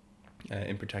careful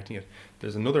in protecting it.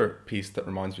 There's another piece that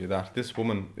reminds me of that. This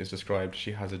woman is described,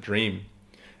 she has a dream,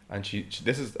 and she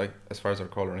this is, like, as far as I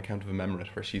recall, an account of a memoret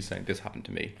where she's saying, this happened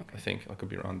to me. Okay. I think I could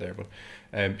be wrong there, but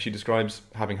she describes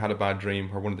having had a bad dream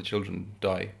where one of the children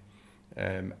die,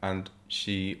 and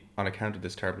she, on account of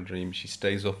this terrible dream, she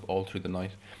stays up all through the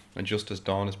night, and just as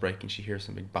dawn is breaking she hears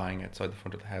something bang outside the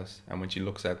front of the house, and when she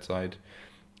looks outside,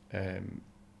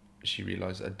 she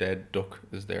realised a dead duck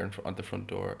is there at the front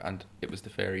door, and it was the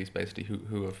fairies basically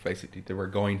who have basically, they were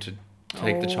going to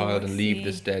take the child and leave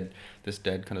this dead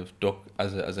kind of duck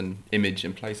as an image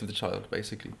in place of the child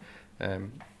basically,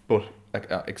 but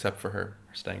except for her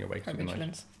staying awake through the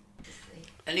night.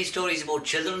 Any stories about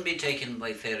children being taken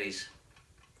by fairies?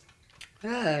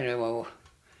 I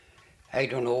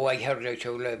don't know. I heard it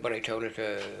told it, but I told it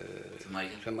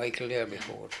to Michael there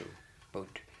before too,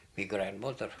 about my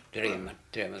grandmother dreaming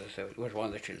that it was one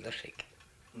of the children sick.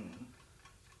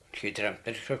 She dreamt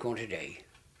that it was going to die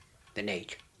the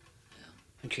night,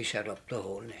 and she sat up the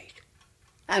whole night.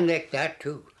 And like that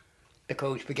too, the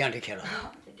cows began to kill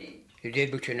her. She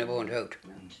did, but she never went out,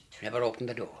 never opened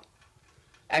the door.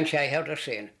 And I heard her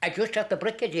saying, I just at the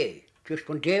break of day, just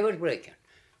when day was breaking,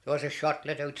 there was a shot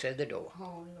let outside the door.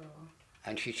 Oh, no.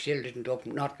 And she still didn't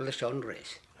open, not till the sun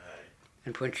raised.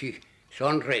 And when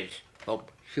sun raised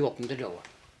up, she opened the door,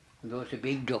 and there was a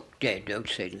big duck dead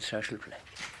outside in the social place.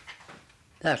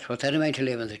 That's what I meant to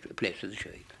live in the place of the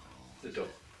child. The duck?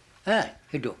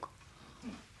 A duck.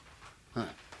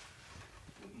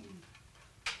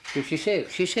 So she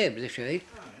saved the child.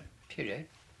 She did,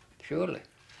 surely.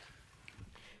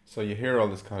 So you hear all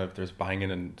this kind of, there's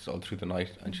banging and it's all through the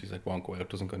night, and she's like, won't go out,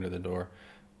 doesn't go near the door,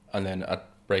 and then at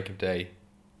break of day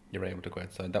you're able to go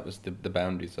outside. That was the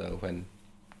boundaries when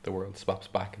the world swaps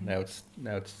back, and now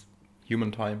it's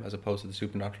human time as opposed to the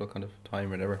supernatural kind of time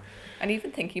or whatever. And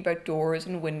even thinking about doors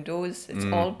and windows, it's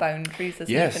all boundaries, isn't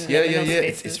it?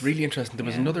 Yes, it's really interesting. There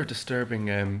was another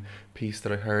disturbing piece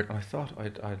that I heard, and I thought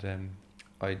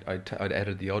I'd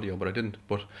edited the audio, but I didn't.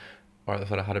 Or I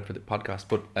thought I had it for the podcast.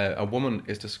 But a woman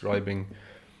is describing,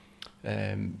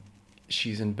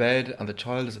 she's in bed and the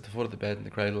child is at the foot of the bed in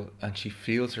the cradle, and she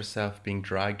feels herself being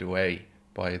dragged away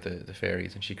by the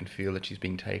fairies, and she can feel that she's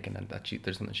being taken and that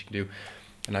there's something she can do.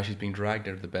 And as she's being dragged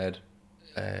out of the bed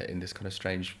in this kind of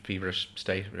strange feverish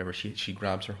state, whatever, she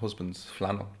grabs her husband's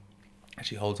flannel and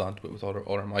she holds on to it with all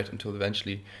her might until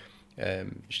eventually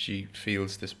she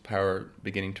feels this power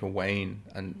beginning to wane,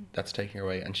 and that's taking her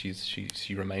away, and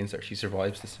she remains there. She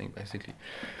survives this thing basically.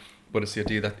 But it's the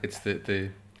idea that it's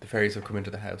the fairies have come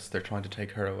into the house, they're trying to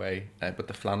take her away, but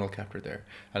the flannel kept her there.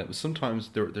 And it was sometimes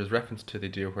there's reference to the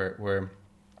idea where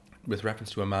with reference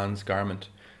to a man's garment,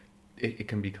 it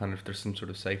can be kind of, there's some sort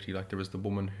of safety. Like there was the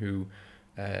woman who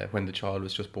when the child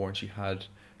was just born, she had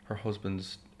her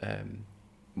husband's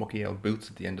mucky old boots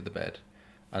at the end of the bed,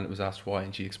 and it was asked why,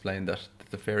 and she explained that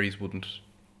the fairies wouldn't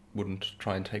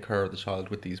try and take her or the child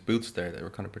with these boots there. They were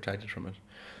kind of protected from it.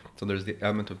 So there's the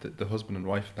element of the husband and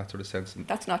wife, that sort of sense. And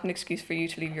That's not an excuse for you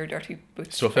to leave your dirty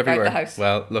boots stuff out everywhere. the house.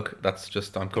 Well, look, that's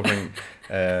just, I'm covering,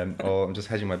 I'm just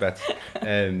hedging my bets.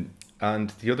 And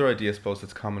the other idea, I suppose,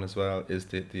 that's common as well is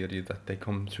the idea that they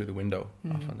come through the window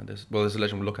often. And there's a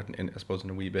legend we'll look at, I suppose, in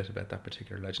a wee bit about that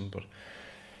particular legend. But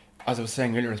as I was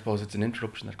saying earlier, I suppose it's an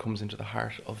interruption that comes into the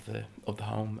heart of the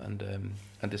home,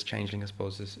 and this changeling, I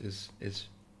suppose,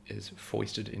 is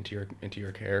foisted into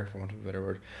your care, for want of a better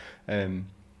word.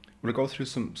 Will I go through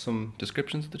some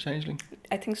descriptions of the changeling?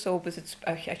 I think so, because it's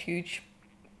a huge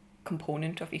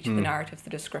component of each of the narratives, the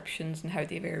descriptions and how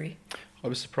they vary. I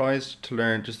was surprised to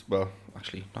learn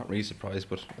actually not really surprised,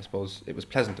 but I suppose it was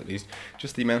pleasant at least,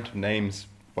 just the amount of names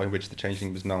by which the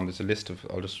changeling was known. There's a list of,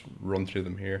 I'll just run through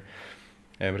them here.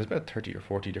 But there's about 30 or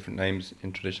 40 different names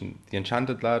in tradition. The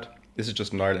Enchanted Lad, this is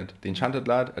just in Ireland. The Enchanted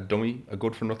Lad, a dummy, a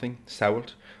good for nothing,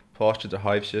 Sowelt, Páiste de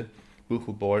Haibse,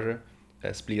 Buchel Borre,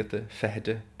 Spliete,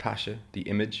 Fehede, Tashe, the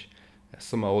Image,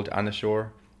 some old Anashore,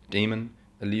 Demon,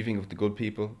 a leaving of the good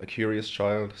people, a curious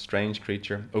child, strange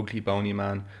creature, ugly bony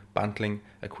man, bantling,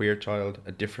 a queer child,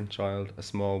 a different child, a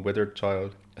small withered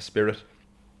child, a spirit,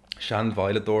 Shan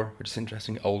Violador, which is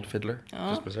interesting, old fiddler,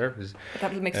 just preserve his. But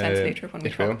that will make sense later when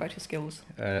we talk about his skills.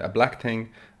 A black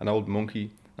thing, an old monkey,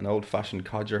 an old-fashioned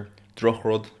codger,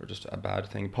 Drochrod, or just a bad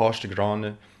thing, Páiste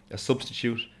Grane, a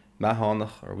substitute,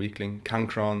 Mahánach, or weakling,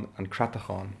 Cancron, and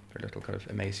Cratachan, a little kind of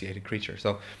emaciated creature.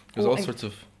 So there's all sorts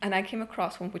of... And I came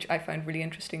across one which I found really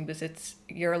interesting, because it's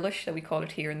Yurlish, that we call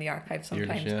it here in the archive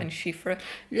sometimes, Yurlish, yeah. and Shifra.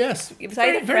 Yes. Was I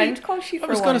a friend called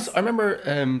Shifra once? I remember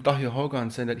Dahlia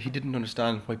Hogan saying that he didn't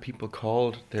understand why people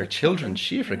called their children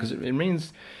Shifra, because it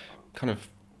means kind of,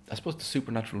 I suppose, the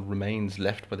supernatural remains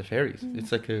left by the fairies.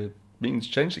 It's like means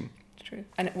changeling. True.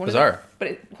 And bizarre.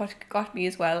 What got me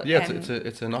as well. Yeah,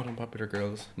 it's a not unpopular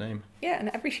girl's name. Yeah, and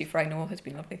every Shifra I know has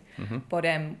been lovely. But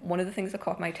one of the things that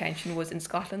caught my attention was in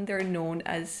Scotland they're known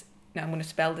as, now I'm going to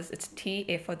spell this, it's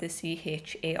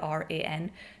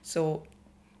T-A-for-the-C-H-A-R-A-N. So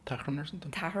Tahran or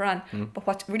something. Tahran. But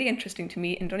what's really interesting to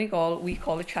me, in Donegal we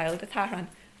call a child a Tahran.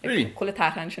 Really? Call it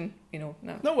Tahran, no.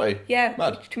 No way. Yeah.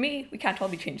 Mad. To me, we can't all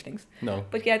be changelings. No.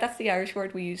 But yeah, that's the Irish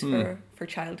word we use for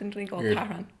child in Donegal,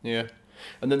 Tahran. Yeah.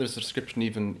 And then there's a description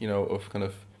even, of kind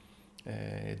of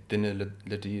Dinne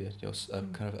Ledia,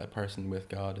 kind of a person with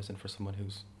God, as in for someone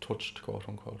who's touched, quote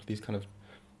unquote. These kind of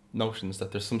notions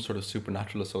that there's some sort of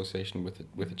supernatural association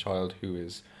with a child who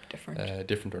is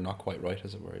different or not quite right,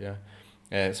 as it were. Yeah.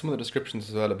 Some of the descriptions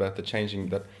as well about the changing,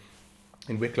 that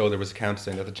in Wicklow there was accounts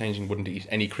saying that the changing wouldn't eat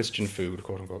any Christian food,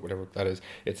 quote unquote, whatever that is.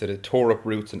 It said it tore up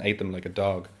roots and ate them like a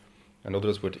dog, and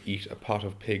others would eat a pot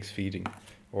of pigs feeding,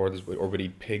 or would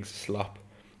eat pig's slop.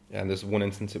 And there's one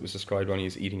instance it was described when he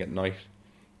was eating at night.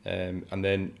 And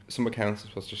then some accounts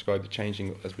was described the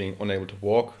changing as being unable to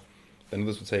walk. Then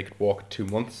others would say he could walk 2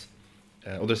 months.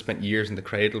 Others spent years in the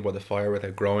cradle by the fire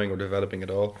without growing or developing at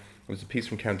all. It was a piece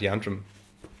from County Antrim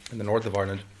in the north of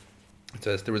Ireland. It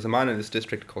says, there was a man in this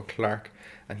district called Clark,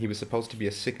 and he was supposed to be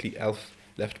a sickly elf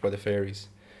left by the fairies.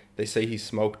 They say he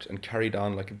smoked and carried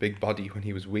on like a big body when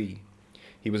he was wee.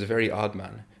 He was a very odd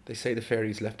man. They say the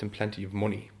fairies left him plenty of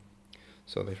money.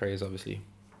 So the fairies, obviously,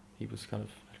 he was kind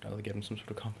of, I don't know, they gave him some sort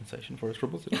of compensation for his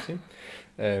troubles, it would seem.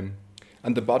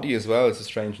 And the body as well is a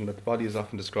strange one, that the body is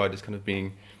often described as kind of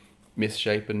being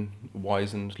misshapen,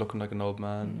 wizened, looking like an old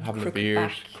man, having a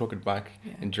beard, crooked back.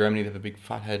 Yeah. In Germany, they have a big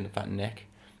fat head and a fat neck,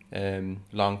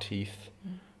 long teeth.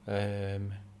 Yeah,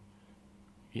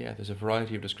 there's a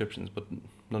variety of descriptions, but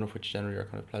none of which generally are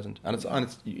kind of pleasant. And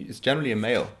it's generally a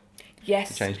male.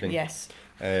 Yes. Changeling. Yes.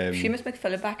 Seamus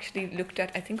McPhillip actually looked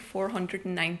at, I think,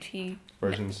 490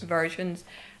 versions,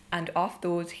 and of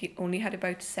those he only had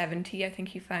about 70, I think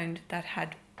he found, that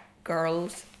had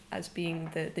girls as being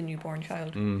the newborn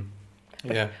child.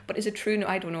 But is it true? No,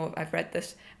 I don't know. I've read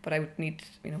this, but I would need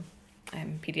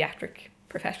paediatric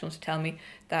professionals to tell me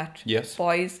that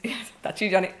boys, that's you,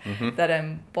 Jonny,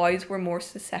 that boys were more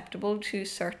susceptible to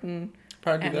certain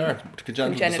apparently they are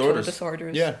congenital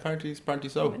disorders. Yeah, apparently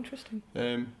so. Oh, interesting.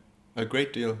 A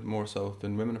great deal more so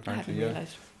than women, apparently.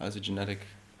 As a genetic,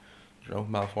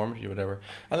 malformity or whatever.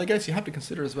 And I guess you have to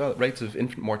consider as well rates of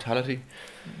infant mortality,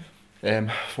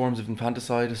 forms of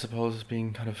infanticide, I suppose, as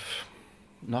being kind of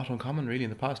not uncommon really in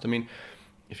the past. I mean,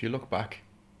 if you look back,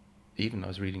 even I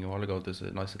was reading a while ago, there's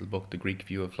a nice little book, The Greek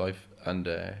View of Life, and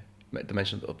the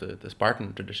mention of the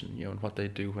Spartan tradition, and what they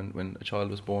do when a child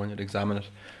was born, you'd examine it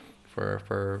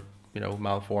for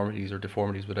malformities or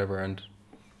deformities, whatever, and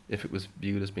if it was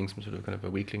viewed as being some sort of kind of a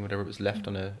weakling, whatever, it was left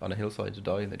on a hillside to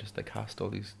die, and they cast all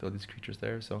these creatures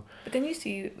there. So, but then you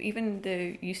see even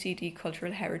the UCD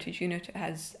Cultural Heritage Unit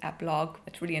has a blog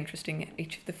that's really interesting.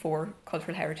 Each of the 4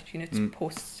 cultural heritage units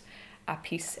posts a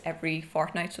piece every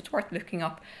fortnight, so it's worth looking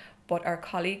up. But our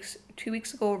colleagues 2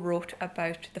 weeks ago wrote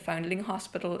about the Foundling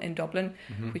Hospital in Dublin,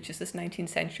 which is this 19th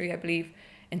century, I believe,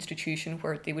 institution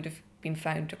where they would have been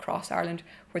found across Ireland,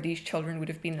 where these children would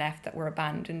have been left that were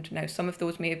abandoned. Now, some of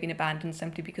those may have been abandoned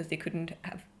simply because they couldn't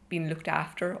have been looked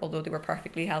after, although they were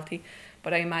perfectly healthy.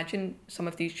 But I imagine some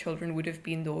of these children would have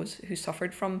been those who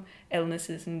suffered from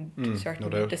illnesses and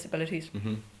certain disabilities.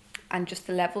 And just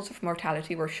the levels of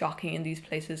mortality were shocking in these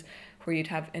places, where you'd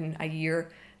have in a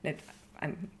year,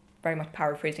 I'm very much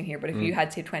paraphrasing here, but if you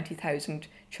had, say, 20,000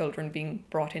 children being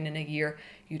brought in a year,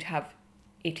 you'd have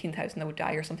 18,000 that would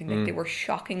die or something. Like, they were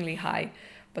shockingly high.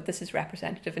 But this is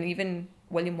representative. And even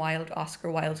William Wilde,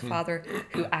 Oscar Wilde's father,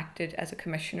 who acted as a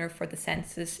commissioner for the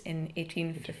census in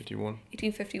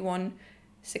 1851,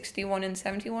 61 and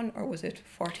 71, or was it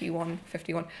 41,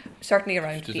 51? Certainly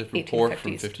around the 1850s. Report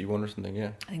from 51 or something,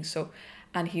 yeah. I think so.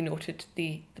 And he noted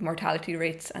the mortality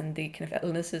rates and the kind of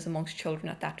illnesses amongst children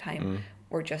at that time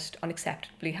were just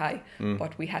unacceptably high.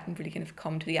 But we hadn't really kind of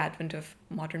come to the advent of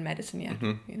modern medicine yet.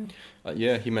 You know?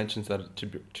 Yeah, he mentions that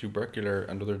tubercular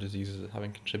and other diseases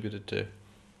having contributed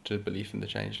to belief in the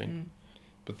changeling.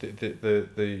 But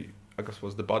the I guess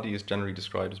the body is generally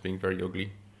described as being very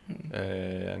ugly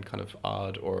and kind of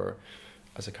odd, or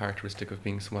as a characteristic of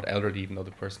being somewhat elderly, even though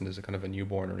the person is a kind of a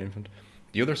newborn or infant.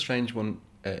 The other strange one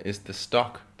is the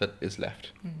stock that is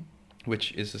left,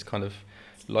 which is this kind of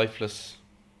lifeless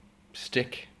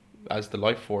stick as the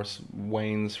life force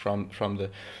wanes from the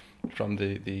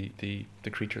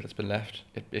creature that's been left.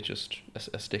 It just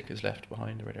a stick is left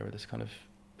behind or whatever, this kind of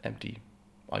empty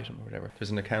item or whatever.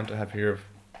 There's an account I have here of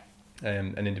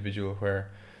an individual where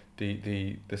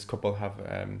this couple have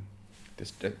the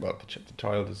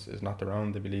child is not their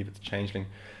own. They believe it's a changeling,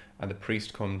 and the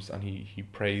priest comes and he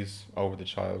prays over the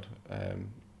child,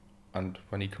 and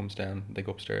when he comes down, they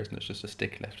go upstairs and there's just a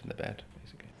stick left in the bed,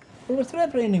 basically. Well, was there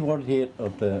ever any word here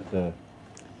of the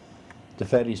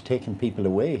fairies taking people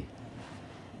away?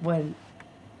 Well,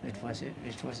 it was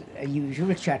a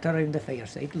usual chat around the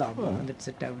fireside long, and they'd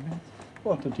sit down.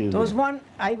 What did you There was do? one,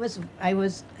 I was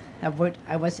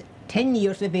 10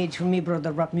 years of age when my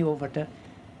brother brought me over to,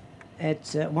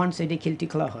 it's one side of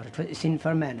Kilty-Clogher, it's in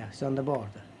Fermanagh, it's on the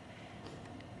border.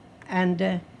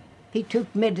 And he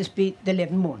took Medisby the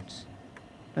 11 months.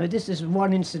 Now this is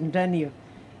one incident anyway.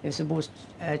 It's supposed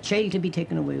a child to be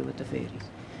taken away with the fairies.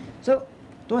 So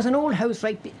there was an old house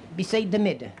right beside the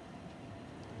meadow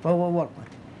for our workmen.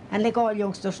 And like all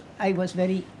youngsters, I was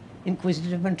very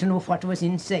inquisitive and to know what was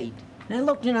inside. And I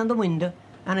looked in on the window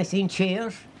and I seen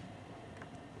chairs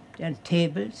and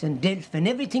tables and delf and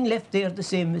everything left there the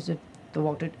same as the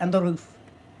water, and the roof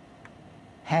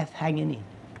half hanging in.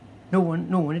 No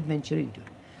one had ventured into it.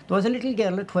 There was a little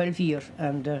girl of 12 years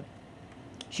and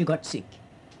she got sick.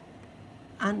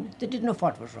 And they didn't know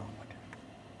what was wrong with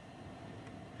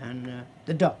her. And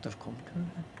the doctors come to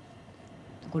her.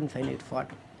 They couldn't find out what.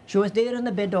 She was there in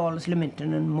the bed always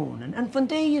lamenting and moaning. And when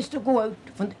they used to go out,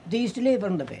 they used to leave her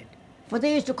in the bed. When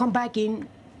they used to come back in,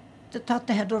 they thought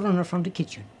they had to run her from the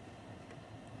kitchen.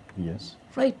 Yes.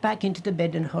 Right back into the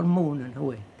bed and her moaning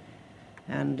away.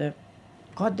 And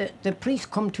the priest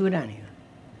come to it anyway.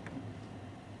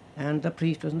 And the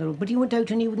priest wasn't there, but he went out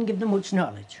and he wouldn't give them much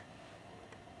knowledge.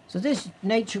 So this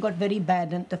night she got very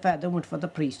bad and the father went for the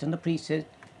priest, and the priest said,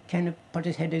 kind of put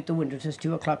his head out the window. It was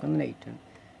 2 o'clock in the night and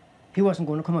he wasn't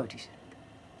going to come out, he said.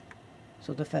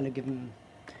 So the fellow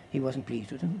he wasn't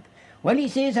pleased with him. Well, he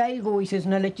says, I'll go, he says,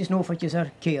 and I'll let you know if you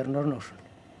are caring or nothing.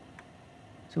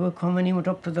 So he come and he went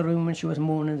up to the room and she was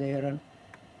moaning there,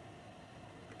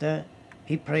 and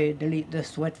he prayed, the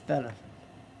sweat fell.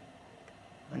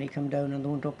 And he come down and they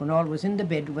went up, and all was in the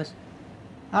bed was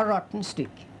a rotten stick.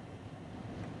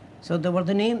 So there were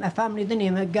a family the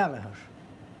name of Gallagher.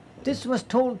 This was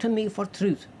told to me for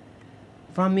truth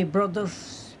from my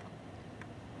brother's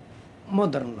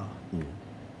mother-in-law. Yeah.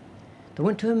 They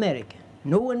went to America.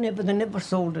 They never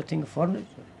sold a thing of furniture.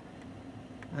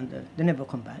 And they never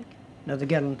come back. Now the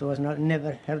girl was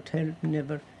never heard tell,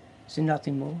 never seen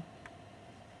nothing more.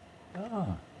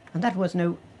 Ah. And that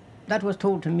was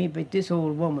told to me by this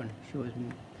old woman. She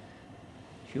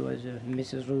was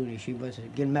Mrs. Rooney. She was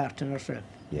Gilmartin herself,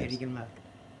 Yes. Mary Gilmartin.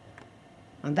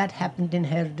 And that happened in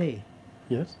her day.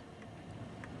 Yes.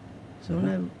 So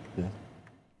now. Yeah.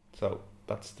 So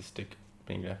that's the stick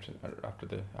being left after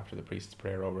the priest's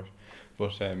prayer over it.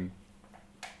 But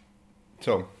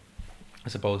so I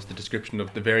suppose the description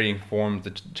of the varying forms,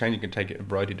 the changing can take a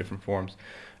variety of different forms.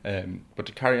 But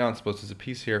to carry on, I suppose there's a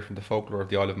piece here from the Folklore of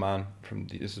the Isle of Man.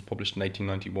 This is published in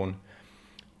 1891.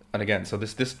 And again, so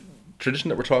this tradition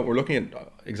that we're looking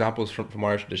at examples from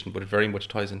our tradition, but it very much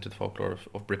ties into the folklore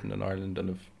of Britain and Ireland and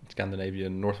of Scandinavia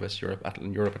and Northwest Europe,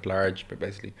 and Europe at large, but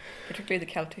basically particularly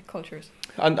the Celtic cultures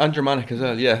and Germanic as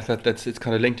well. Yeah, that's it's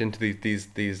kind of linked into these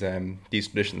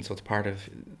traditions. So it's part of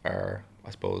our,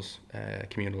 I suppose,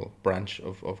 communal branch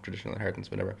of traditional inheritance,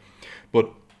 whatever.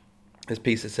 But this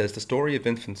piece, it says, the story of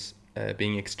infants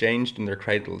being exchanged in their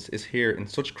cradles is here in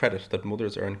such credit that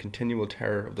mothers are in continual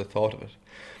terror of the thought of it.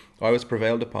 I was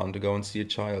prevailed upon to go and see a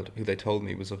child who they told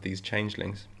me was of these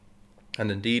changelings, and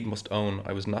indeed must own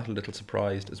I was not a little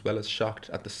surprised as well as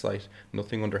shocked at the sight.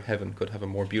 Nothing under heaven could have a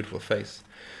more beautiful face,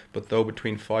 but though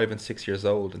between 5 and 6 years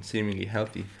old and seemingly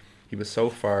healthy, he was so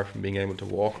far from being able to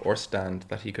walk or stand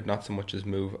that he could not so much as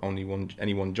move any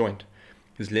one joint.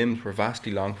 His limbs were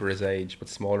vastly long for his age, but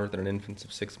smaller than an infant's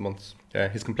of 6 months.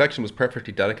 His complexion was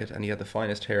perfectly delicate, and he had the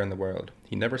finest hair in the world.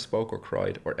 He never spoke or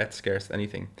cried, or ate scarce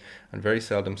anything, and very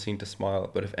seldom seemed to smile,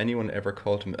 but if anyone ever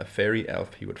called him a fairy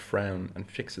elf, he would frown,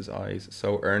 and fix his eyes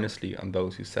so earnestly on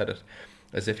those who said it,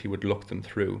 as if he would look them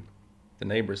through. The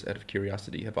neighbours, out of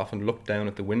curiosity, have often looked down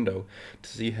at the window to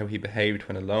see how he behaved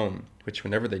when alone, which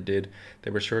whenever they did, they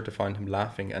were sure to find him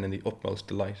laughing and in the utmost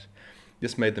delight.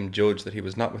 This made them judge that he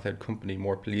was not without company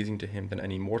more pleasing to him than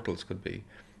any mortals could be,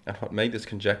 and what made this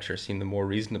conjecture seem the more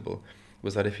reasonable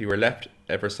was that if he were left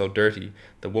ever so dirty,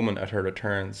 the woman at her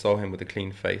return saw him with a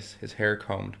clean face, his hair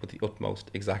combed with the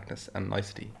utmost exactness and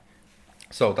nicety.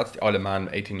 So that's the Isle of Man,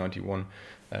 1891.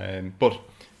 But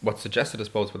what's suggested, I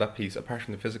suppose, with that piece, apart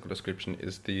from the physical description,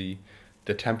 is the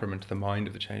temperament, the mind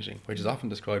of the changeling, which is often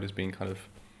described as being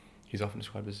he's often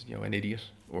described as, an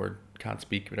idiot or can't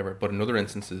speak, whatever. But in other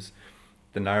instances,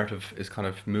 the narrative is kind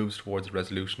of moves towards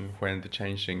resolution when the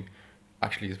changeling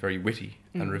actually is very witty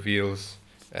and reveals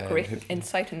great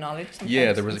insight and knowledge.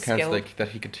 Yeah, there was accounts like that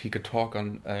he could talk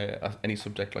on any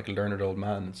subject like a learned old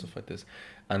man and stuff like this,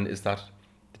 and is that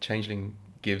the changeling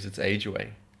gives its age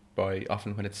away by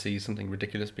often when it sees something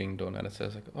ridiculous being done, and it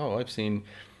says like, oh, I've seen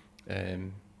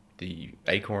the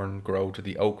acorn grow to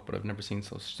the oak, but I've never seen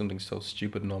something so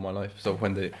stupid in all my life. So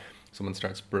when someone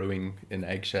starts brewing in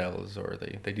eggshells, or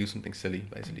they do something silly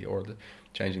basically, or the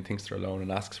changing thinks they're alone and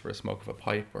asks for a smoke of a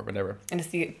pipe or whatever. And it's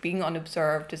being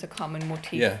unobserved is a common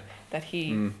motif, that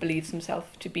he believes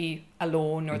himself to be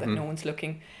alone, or that no one's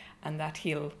looking, and that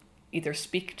he'll either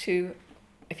speak to,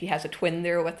 if he has a twin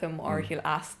there with him, or he'll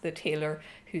ask the tailor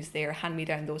who's there, hand me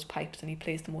down those pipes, and he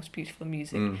plays the most beautiful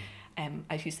music,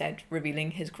 as you said,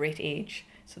 revealing his great age.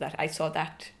 So that I saw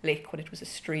that lake when it was a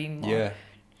stream.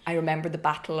 I remember the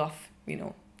battle of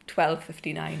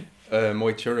 1259.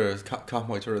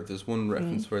 Moitura, there's one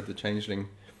reference where the changeling,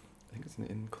 I think it's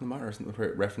in Connemara or something, where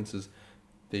it references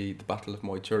the battle of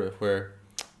Moitura, where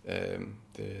the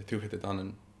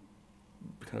Doohan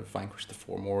kind of vanquished the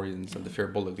Forebears and the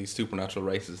Firbolg, these supernatural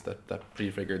races that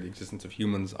prefigure the existence of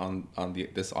humans on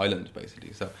this island,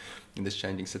 basically. So, and this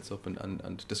changing sits up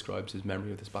and describes his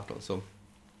memory of this battle. So,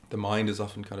 the mind is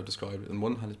often kind of described on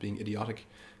one hand as being idiotic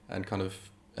and kind of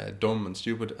dumb and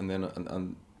stupid, and then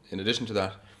and in addition to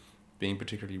that, being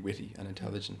particularly witty and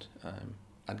intelligent,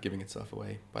 and giving itself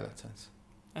away by that sense.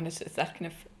 And it's that kind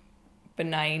of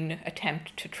benign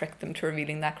attempt to trick them to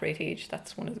revealing that great age.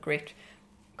 That's one of the great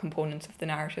components of the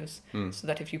narratives. So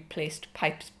that if you placed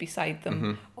pipes beside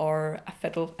them, or a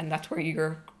fiddle, and that's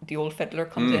where the old fiddler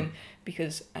comes in,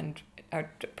 because, and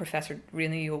our Professor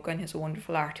Rini Yogan has a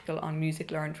wonderful article on music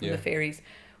learned from the fairies,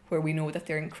 where we know that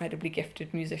they're incredibly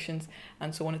gifted musicians,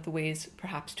 and so one of the ways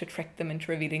perhaps to trick them into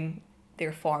revealing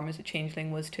their form as a changeling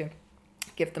was to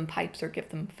give them pipes or give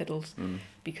them fiddles,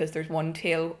 because there's one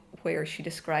tale where she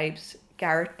describes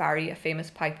Garrett Barry, a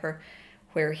famous piper,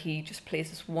 where he just plays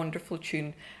this wonderful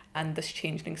tune, and this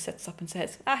changeling sits up and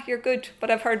says, you're good,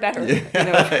 but I've heard better.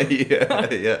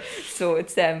 So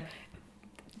it's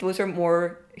those are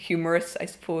more humorous, I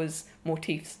suppose,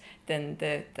 motifs than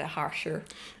the harsher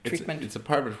treatment. It's a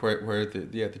part of it where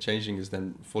the changeling is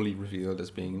then fully revealed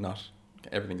as being not,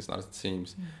 everything is not as it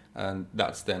seems, and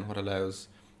that's then what allows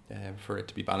for it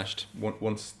to be banished.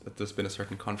 Once there's been a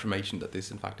certain confirmation that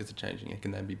this in fact is a changeling, it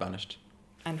can then be banished.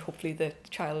 And hopefully the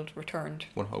child returned.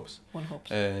 One hopes.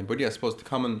 But yeah, I suppose the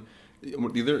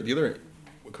other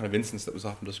kind of instance that was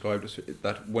often described is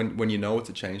that when you know it's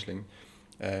a changeling,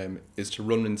 is to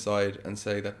run inside and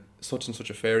say that such and such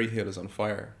a fairy hill is on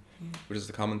fire, which is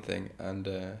the common thing, and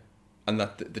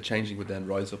that the changeling would then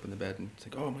rise up in the bed and say,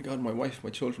 oh my God, my wife,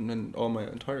 my children, and all my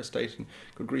entire estate, and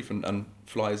good grief, and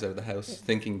flies out of the house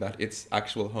thinking that its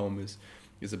actual home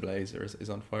is ablaze or is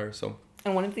on fire. So.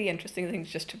 And one of the interesting things,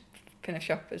 just to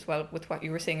finish up as well with what you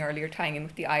were saying earlier, tying in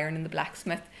with the iron and the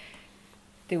blacksmith,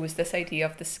 there was this idea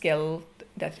of the skill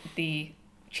that the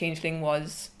Changeling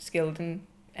was skilled in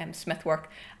smith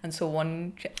work, and so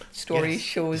one story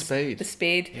shows the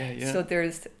spade. Yeah. So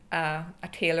there's a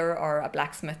tailor or a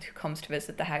blacksmith who comes to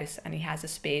visit the house, and he has a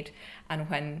spade, and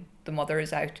when the mother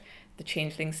is out, the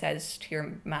changeling says to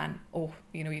your man, oh,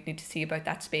 you need to see about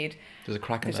that spade. There's a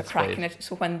crack in it.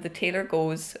 So when the tailor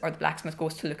goes, or the blacksmith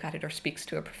goes to look at it, or speaks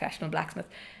to a professional blacksmith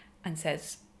and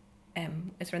says,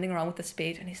 is there anything wrong with the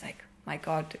spade? And he's like, my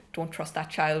God, don't trust that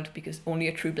child, because only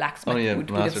a true blacksmith would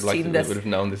have seen this. Would have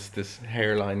known this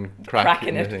hairline crack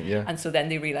in it. Yeah. And so then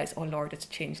they realise, oh Lord, it's a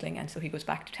changeling. And so he goes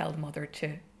back to tell the mother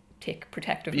to take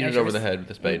protective measures. Beat it over the head with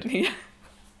the spade. Yeah.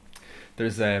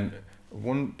 There's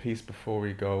one piece before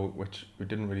we go, which we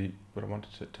didn't really, but I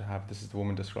wanted to have. This is the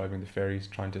woman describing the fairies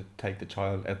trying to take the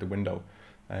child out the window,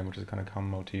 which is a kind of common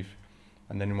motif.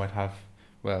 And then you might have,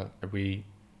 one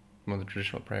of the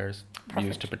traditional prayers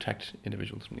used to protect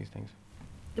individuals from these things.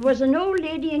 There was an old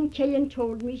lady in Killian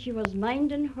told me she was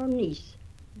minding her niece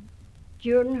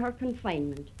during her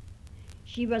confinement.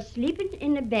 She was sleeping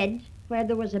in a bed where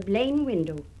there was a blind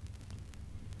window.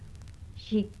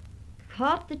 She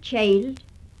caught the child,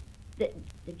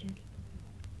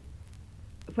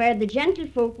 where the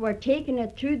gentlefolk were taking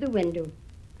it through the window,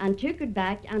 and took it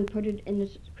back and put it in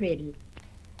its cradle.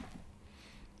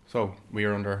 So we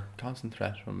are under constant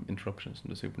threat from interruptions from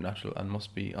the supernatural and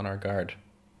must be on our guard.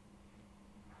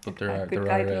 But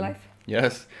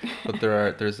yes, but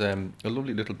there's a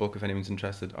lovely little book, if anyone's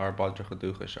interested, our Báilteachta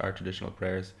Dúchais, our traditional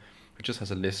prayers, which just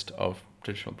has a list of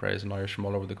traditional prayers in Irish from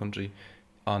all over the country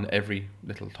on every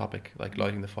little topic, like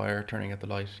lighting the fire, turning out the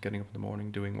light, getting up in the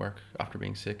morning, doing work after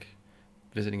being sick,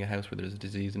 visiting a house where there's a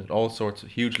disease in it, all sorts of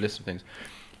huge lists of things.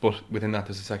 But within that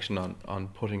there's a section on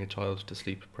putting a child to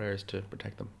sleep, prayers to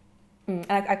protect them.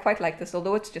 I quite like this,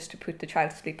 although it's just to put the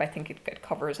child to sleep. I think it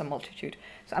covers a multitude.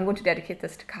 So I'm going to dedicate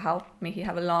this to Cathal. May he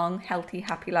have a long, healthy,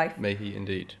 happy life. May he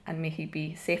indeed. And may he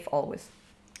be safe always,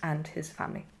 and his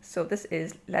family. So this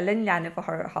is La Lin Lanav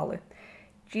a Halle.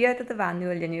 Gia de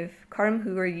Vanu a Linuv, Curm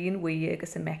hu yin wee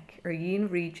agus a mech, yin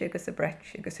reach agus a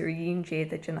brech, agus yin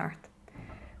jade janart.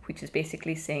 Which is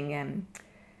basically saying,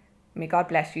 may God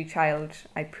bless you, child.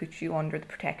 I put you under the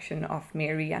protection of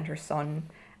Mary and her son,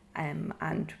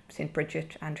 and St.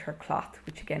 Bridget and her cloth,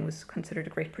 which again was considered a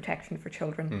great protection for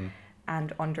children,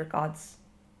 and under God's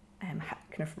kind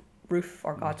of roof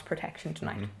or God's protection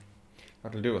tonight.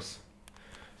 That'll do us.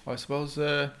 I suppose,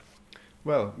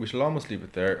 we shall almost leave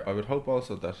it there. I would hope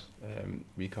also that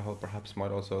we Cathal perhaps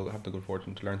might also have the good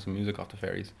fortune to learn some music off the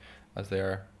fairies, as they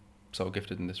are so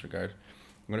gifted in this regard.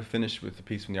 I'm going to finish with a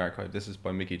piece from the archive. This is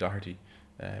by Mickey Doherty,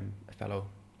 a fellow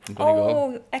from Donegal.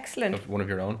 Oh, excellent. One of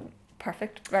your own.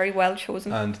 Perfect, very well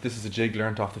chosen. And this is a jig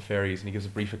learnt off the fairies, and he gives a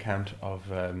brief account of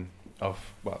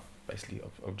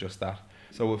just that.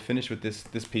 So we'll finish with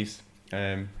this piece,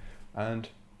 and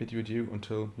bid you adieu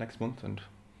until next month, and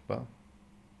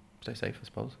stay safe, I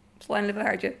suppose. Slán le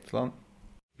bharja. Slán.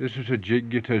 This is a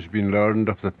jig that has been learned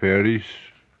of the fairies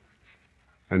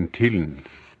and Dillon.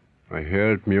 I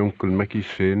heard my Uncle Mickey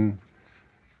saying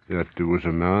that there was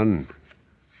a man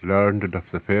learned it of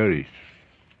the fairies.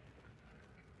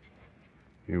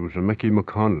 He was a Mickey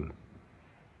McConnell.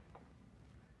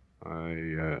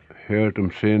 I heard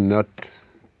him saying that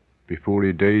before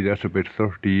he died. That's about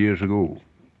 30 years ago.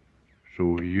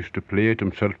 So he used to play it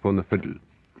himself on the fiddle.